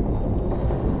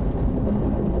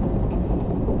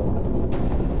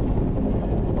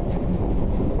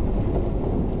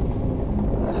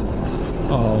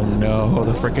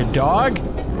 the frickin' dog.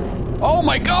 Oh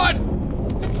my god!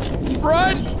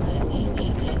 Run!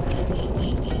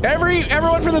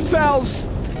 Everyone for themselves!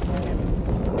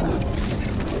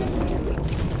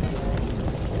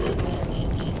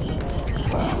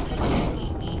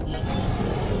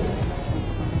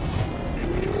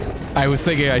 I was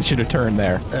thinking I should have turned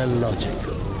there.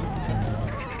 Illogical.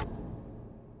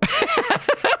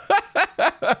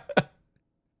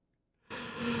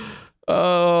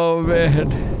 Oh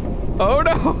man. Oh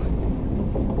no!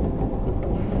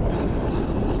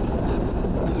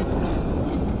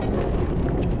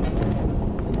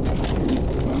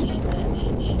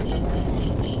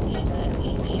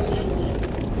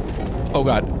 Oh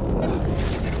god.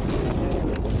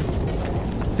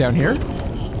 Down here?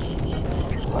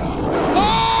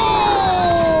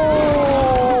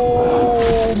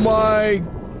 Oh my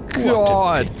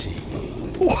god.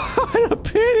 What a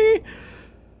pity.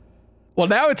 Well,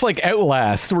 now it's like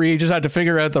Outlast, where you just have to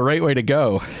figure out the right way to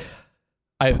go.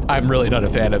 I'm really not a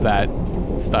fan of that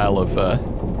style of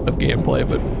gameplay,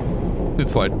 but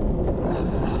it's fine.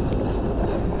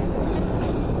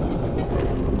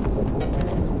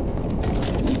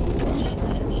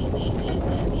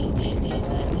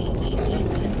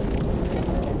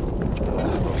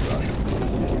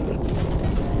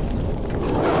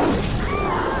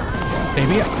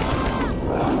 Maybe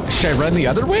should I run the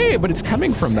other way? But it's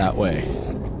coming from that way.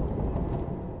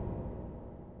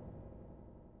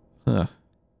 Huh.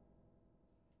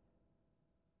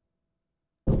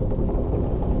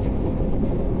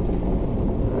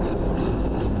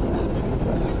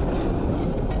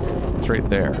 It's right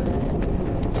there.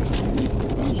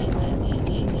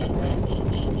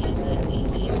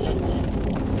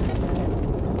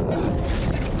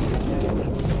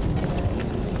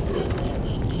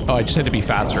 Oh, I just had to be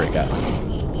faster, I guess,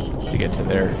 to get to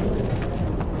there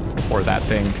before that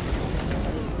thing.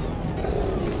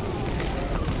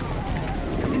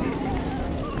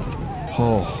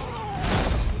 Oh.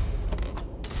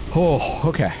 Oh,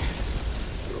 okay.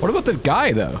 What about the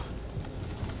guy, though?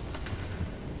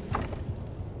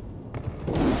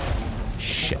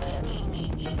 Shit.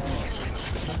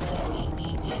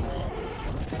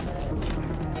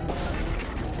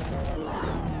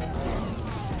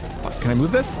 Can I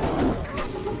move this?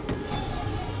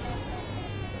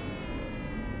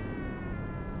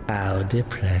 How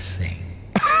depressing.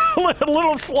 A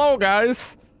little slow,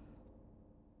 guys.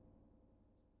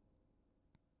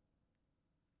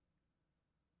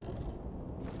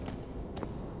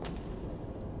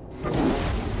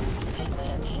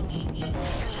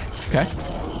 Okay.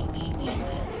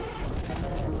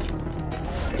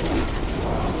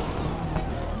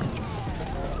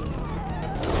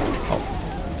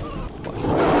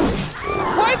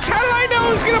 What? How did I know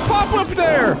it was gonna pop up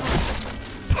there?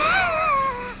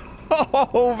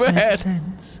 Oh man. Makes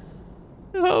sense.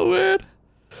 Oh man.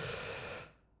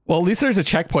 Well, at least there's a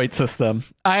checkpoint system.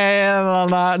 I am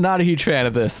not a huge fan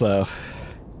of this though.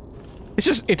 It's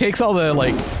just it takes all the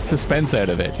like suspense out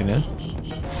of it, you know?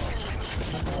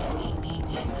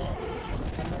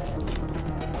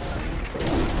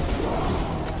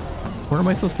 Where am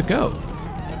I supposed to go?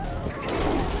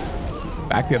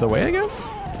 Back the other way, I guess?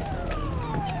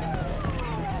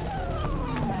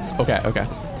 Okay, okay.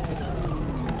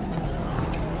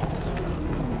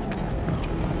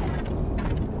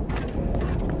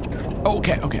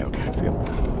 Okay, okay, okay. I see him.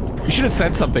 You should have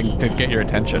said something to get your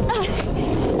attention.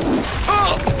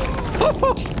 Oh!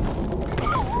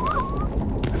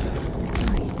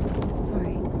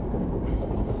 Sorry.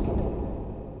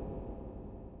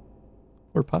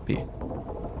 Poor puppy.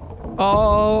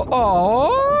 Oh,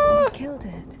 oh! You killed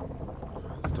it.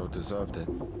 The dog deserved it.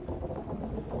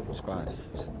 It was bad.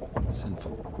 It was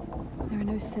sinful. There are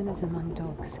no sinners among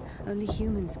dogs. Only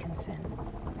humans can sin.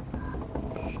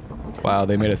 Wow,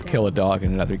 they made us kill a dog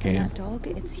in another game. That dog,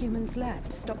 its humans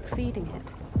left. Stopped feeding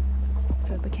it.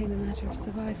 So it became a matter of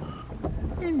survival.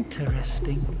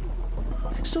 Interesting.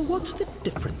 So what's the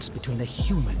difference between a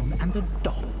human and a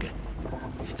dog?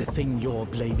 The thing you're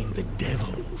blaming the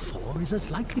devil for is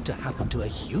as likely to happen to a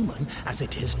human as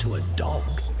it is to a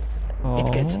dog.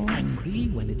 It gets angry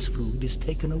when its food is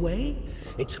taken away.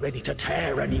 It's ready to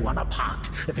tear anyone apart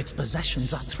if its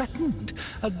possessions are threatened.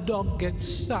 A dog gets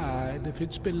sad if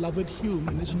its beloved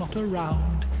human is not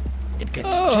around. It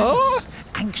gets jealous,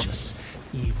 anxious,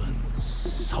 even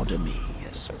sodomy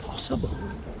is possible.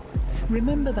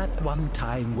 Remember that one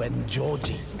time when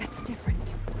Georgie... That's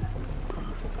different.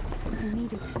 They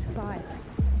needed to survive.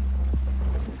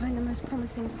 To find the most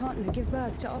promising partner, give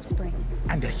birth to offspring.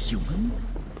 And a human?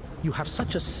 You have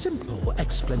such a simple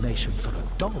explanation for a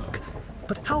dog,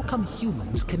 But how come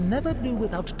humans can never do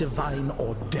without divine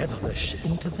or devilish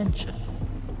intervention?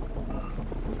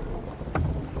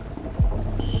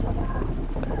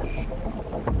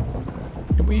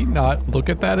 Can we not look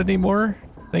at that anymore?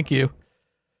 Thank you.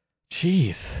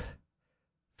 Jeez.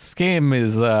 This game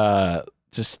is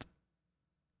just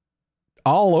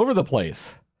all over the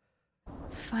place.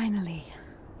 Finally,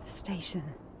 the station.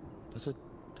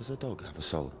 Does a dog have a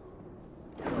soul?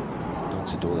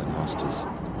 Dogs adore their masters.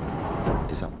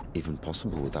 Is that even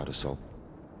possible without a soul?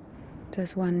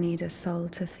 Does one need a soul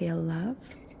to feel love?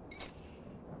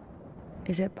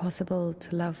 Is it possible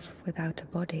to love without a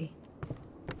body?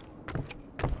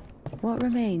 What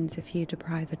remains if you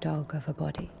deprive a dog of a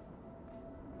body?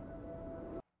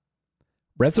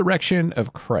 Resurrection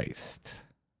of Christ.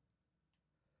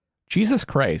 Jesus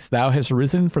Christ, thou hast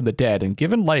risen from the dead and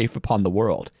given life upon the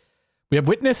world. We have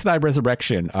witnessed thy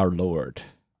resurrection, our Lord.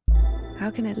 How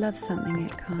can it love something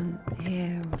it can't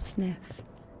hear or sniff?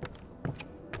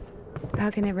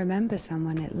 How can it remember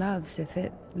someone it loves if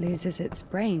it loses its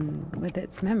brain with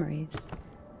its memories?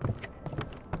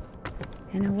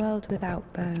 In a world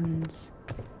without bones,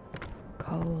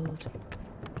 cold,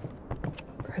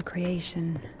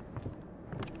 procreation,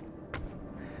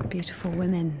 beautiful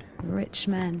women, rich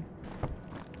men,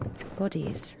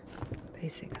 bodies,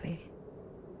 basically.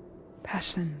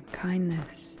 Passion,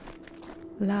 kindness,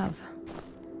 love.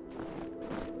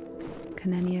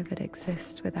 Can any of it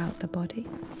exist without the body?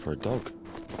 For a dog?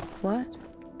 What?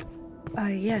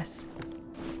 Yes.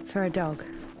 For a dog.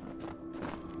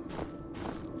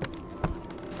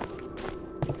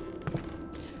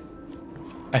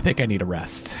 I think I need a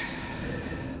rest.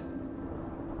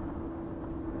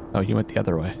 Oh, you went the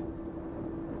other way.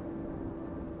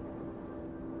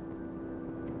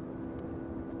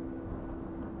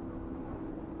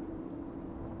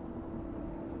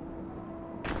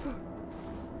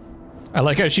 I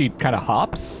like how she kind of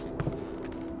hops.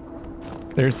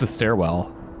 There's the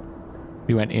stairwell.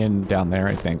 We went in down there,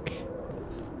 I think.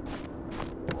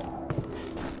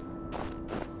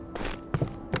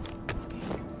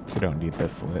 We don't need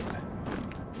this lit.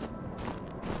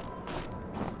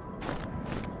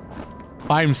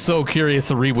 I'm so curious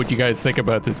to read what you guys think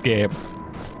about this game.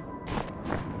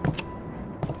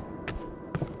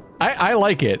 I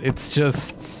like it. It's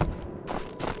just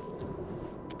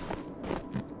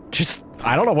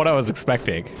I don't know what I was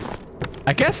expecting.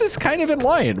 I guess it's kind of in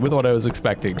line with what I was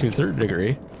expecting to a certain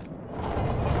degree.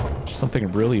 Just something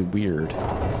really weird.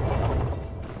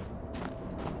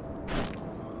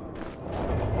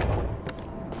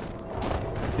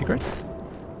 Secrets?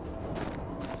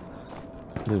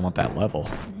 I really want that level.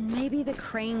 Maybe the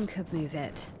crane could move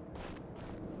it.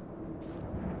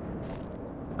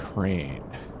 Crane.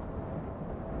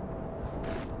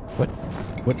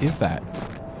 What is that?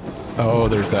 Oh,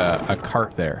 there's a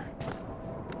cart there.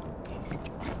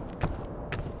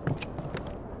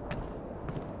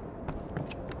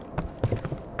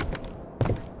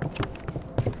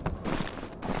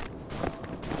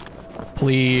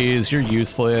 Please, you're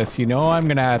useless. You know I'm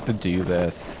gonna have to do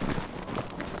this.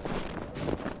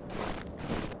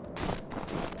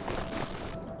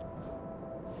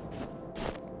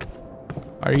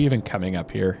 Are you even coming up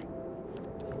here?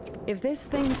 If this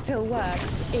thing still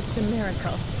works, it's a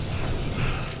miracle.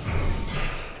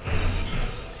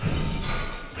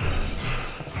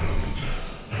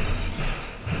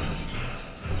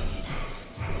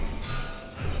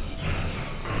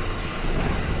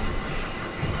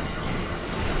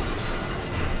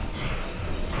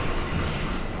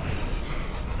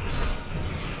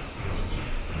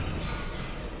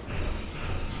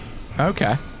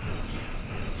 Okay.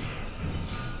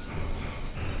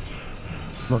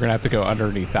 We're gonna have to go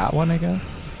underneath that one, I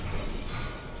guess.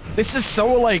 This is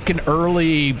so like an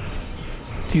early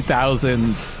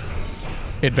 2000s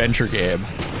adventure game.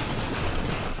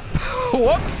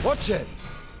 Whoops! Watch it!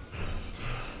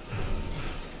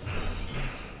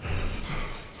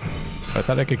 I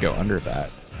thought I could go under that.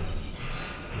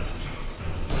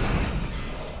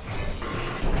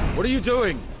 What are you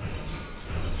doing?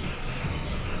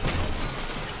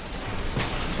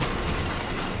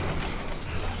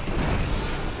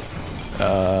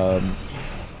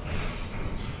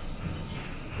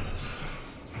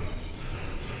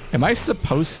 Am I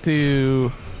supposed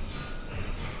to...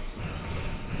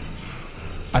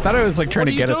 I thought I was like trying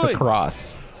to get us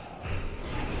across.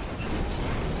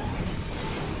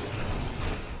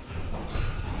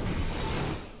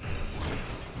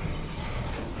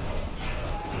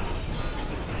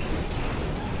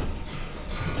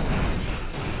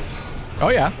 Oh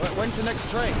yeah. When's the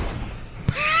next train?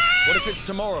 What if it's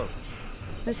tomorrow?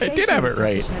 The I did have it station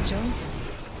right. is on schedule.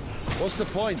 What's the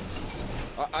point?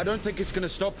 I don't think it's gonna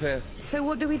stop here. So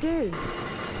what do we do?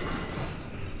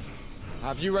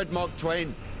 Have you read Mark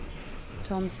Twain?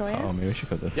 Tom Sawyer? Oh, maybe I should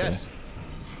go this way. Yes.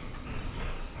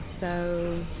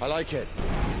 So... I like it.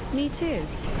 me too.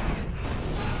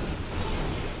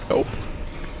 Nope.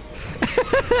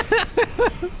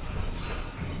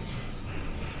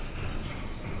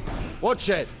 Watch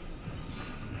it.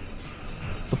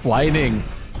 It's blinding.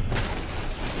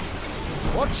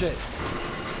 Watch it.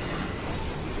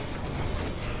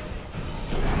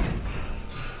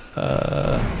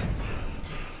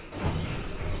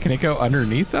 Can it go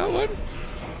underneath that one?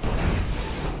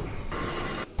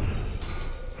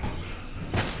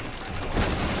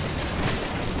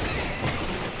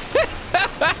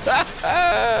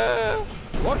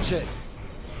 Watch it.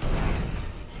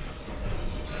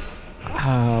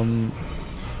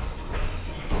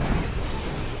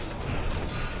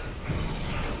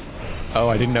 Oh,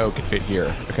 I didn't know it could fit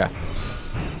here. Okay.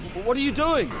 What are you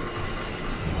doing?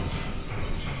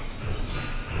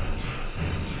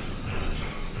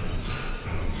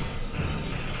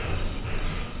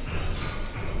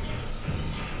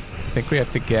 I think we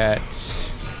have to get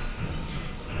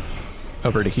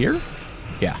over to here.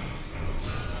 Yeah.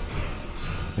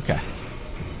 Okay.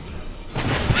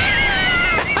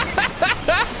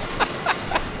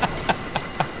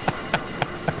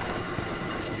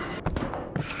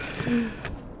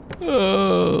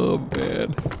 Oh,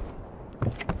 man.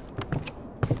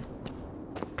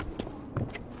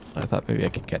 I thought maybe I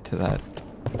could get to that.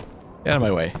 Get out of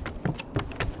my way.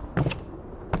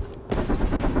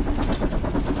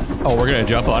 Oh, we're gonna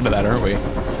jump onto that, aren't we?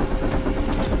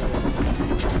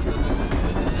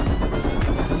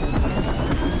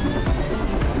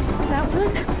 That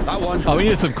one? That one. Oh, we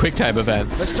need some quick time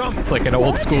events. Let's jump. It's like an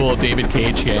old school David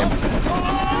Cage game.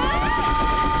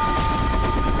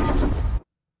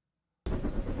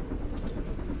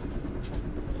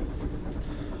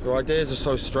 Your ideas are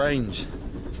so strange.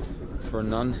 For a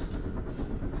nun.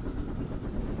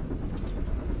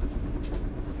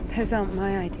 Those aren't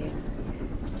my ideas.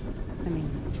 I mean,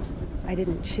 I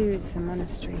didn't choose the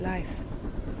monastery life.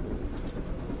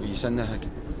 Were you sent there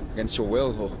against your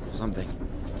will or something?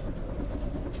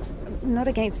 Not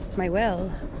against my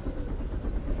will.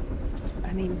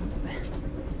 I mean,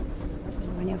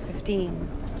 when you're 15,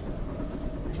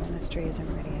 the monastery isn't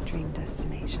really a dream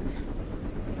destination.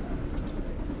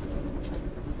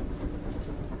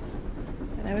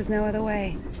 But there was no other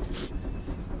way.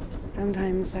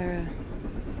 Sometimes there are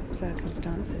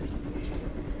circumstances.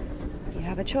 You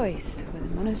have a choice with a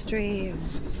monastery or...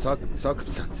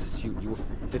 Circumstances? You were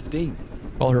 15.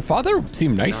 Well, her father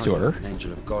seemed nice to Now you're her. an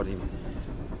angel of God, even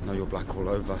though you're black all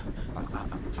over. I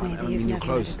Maybe mean, you've your never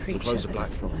clothes. met a Your creature clothes are that black.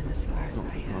 has fallen as far as I Or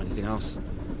have. anything else.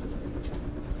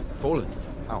 Fallen?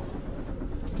 How?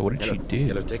 So what did she do?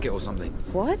 Yellow ticket or something?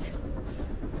 What?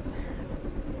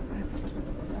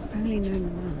 I've only known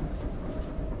one.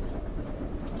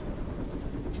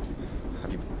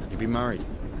 Have you been married?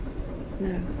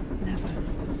 No, never.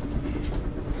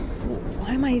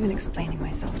 Why am I even explaining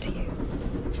myself to you?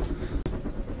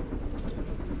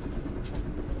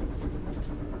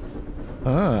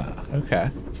 Ah,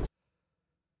 okay.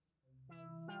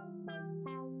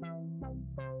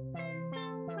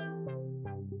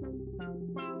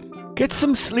 Get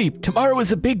some sleep. Tomorrow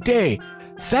is a big day.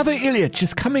 Sava Ilyich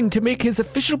is coming to make his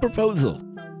official proposal.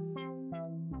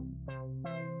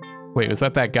 Wait, was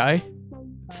that guy?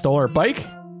 Stole our bike?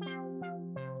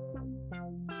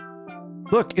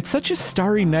 Look, it's such a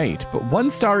starry night, but one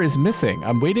star is missing.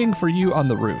 I'm waiting for you on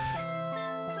the roof.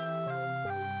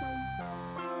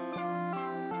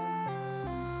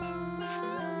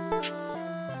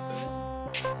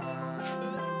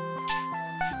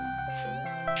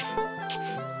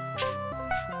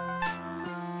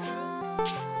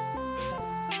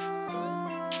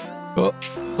 Oh,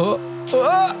 oh,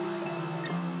 oh!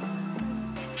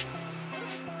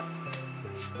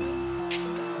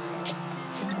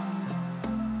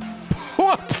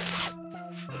 Whoops!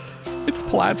 It's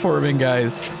platforming,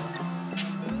 guys.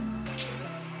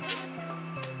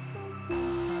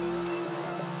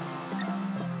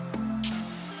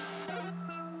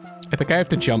 I think I have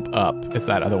to jump up as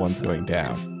that other one's going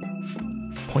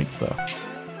down. Points, though.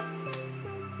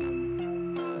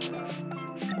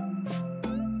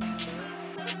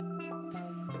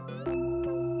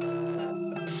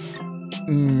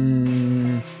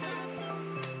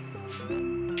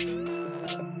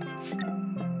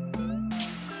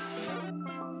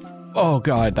 Oh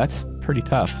god, that's pretty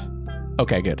tough.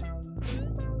 Okay, good.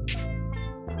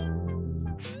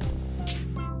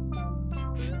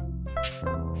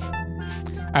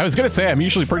 I was gonna say, I'm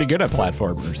usually pretty good at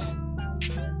platformers.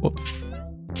 Whoops.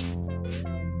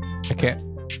 I can't.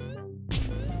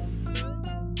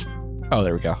 Oh,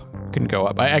 there we go. Couldn't go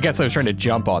up. I guess I was trying to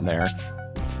jump on there.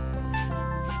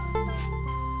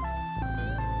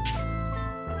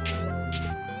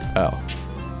 Oh.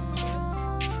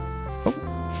 Oh,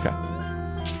 okay.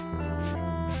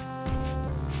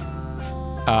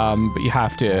 But you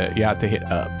have to hit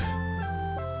up.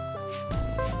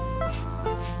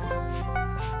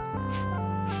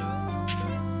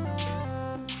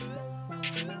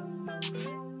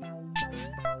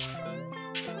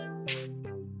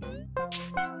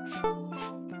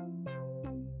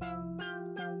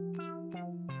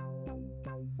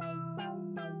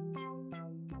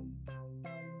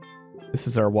 This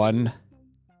is our one.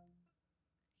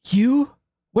 You?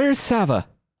 Where's Sava?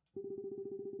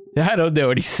 I don't know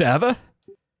any Sava.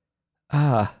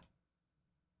 Ah.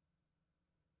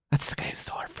 That's the guy who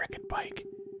stole our frickin' bike.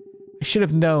 I should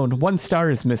have known. 1 star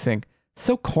is missing.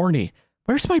 So corny.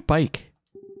 Where's my bike?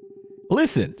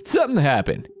 Listen, something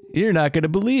happened. You're not gonna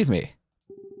believe me.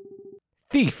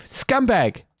 Thief!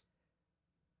 Scumbag!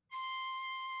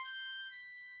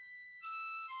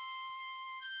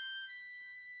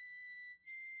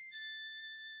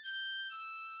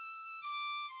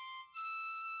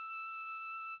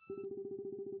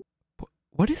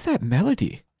 What is that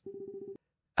melody?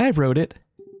 I wrote it.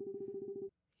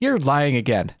 You're lying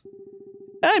again.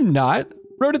 I'm not.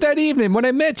 Wrote it that evening when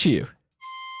I met you.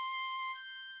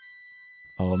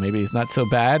 Oh, maybe he's not so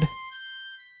bad.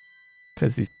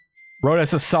 Because he wrote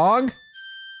us a song?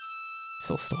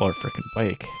 Still stole our freaking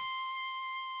bike.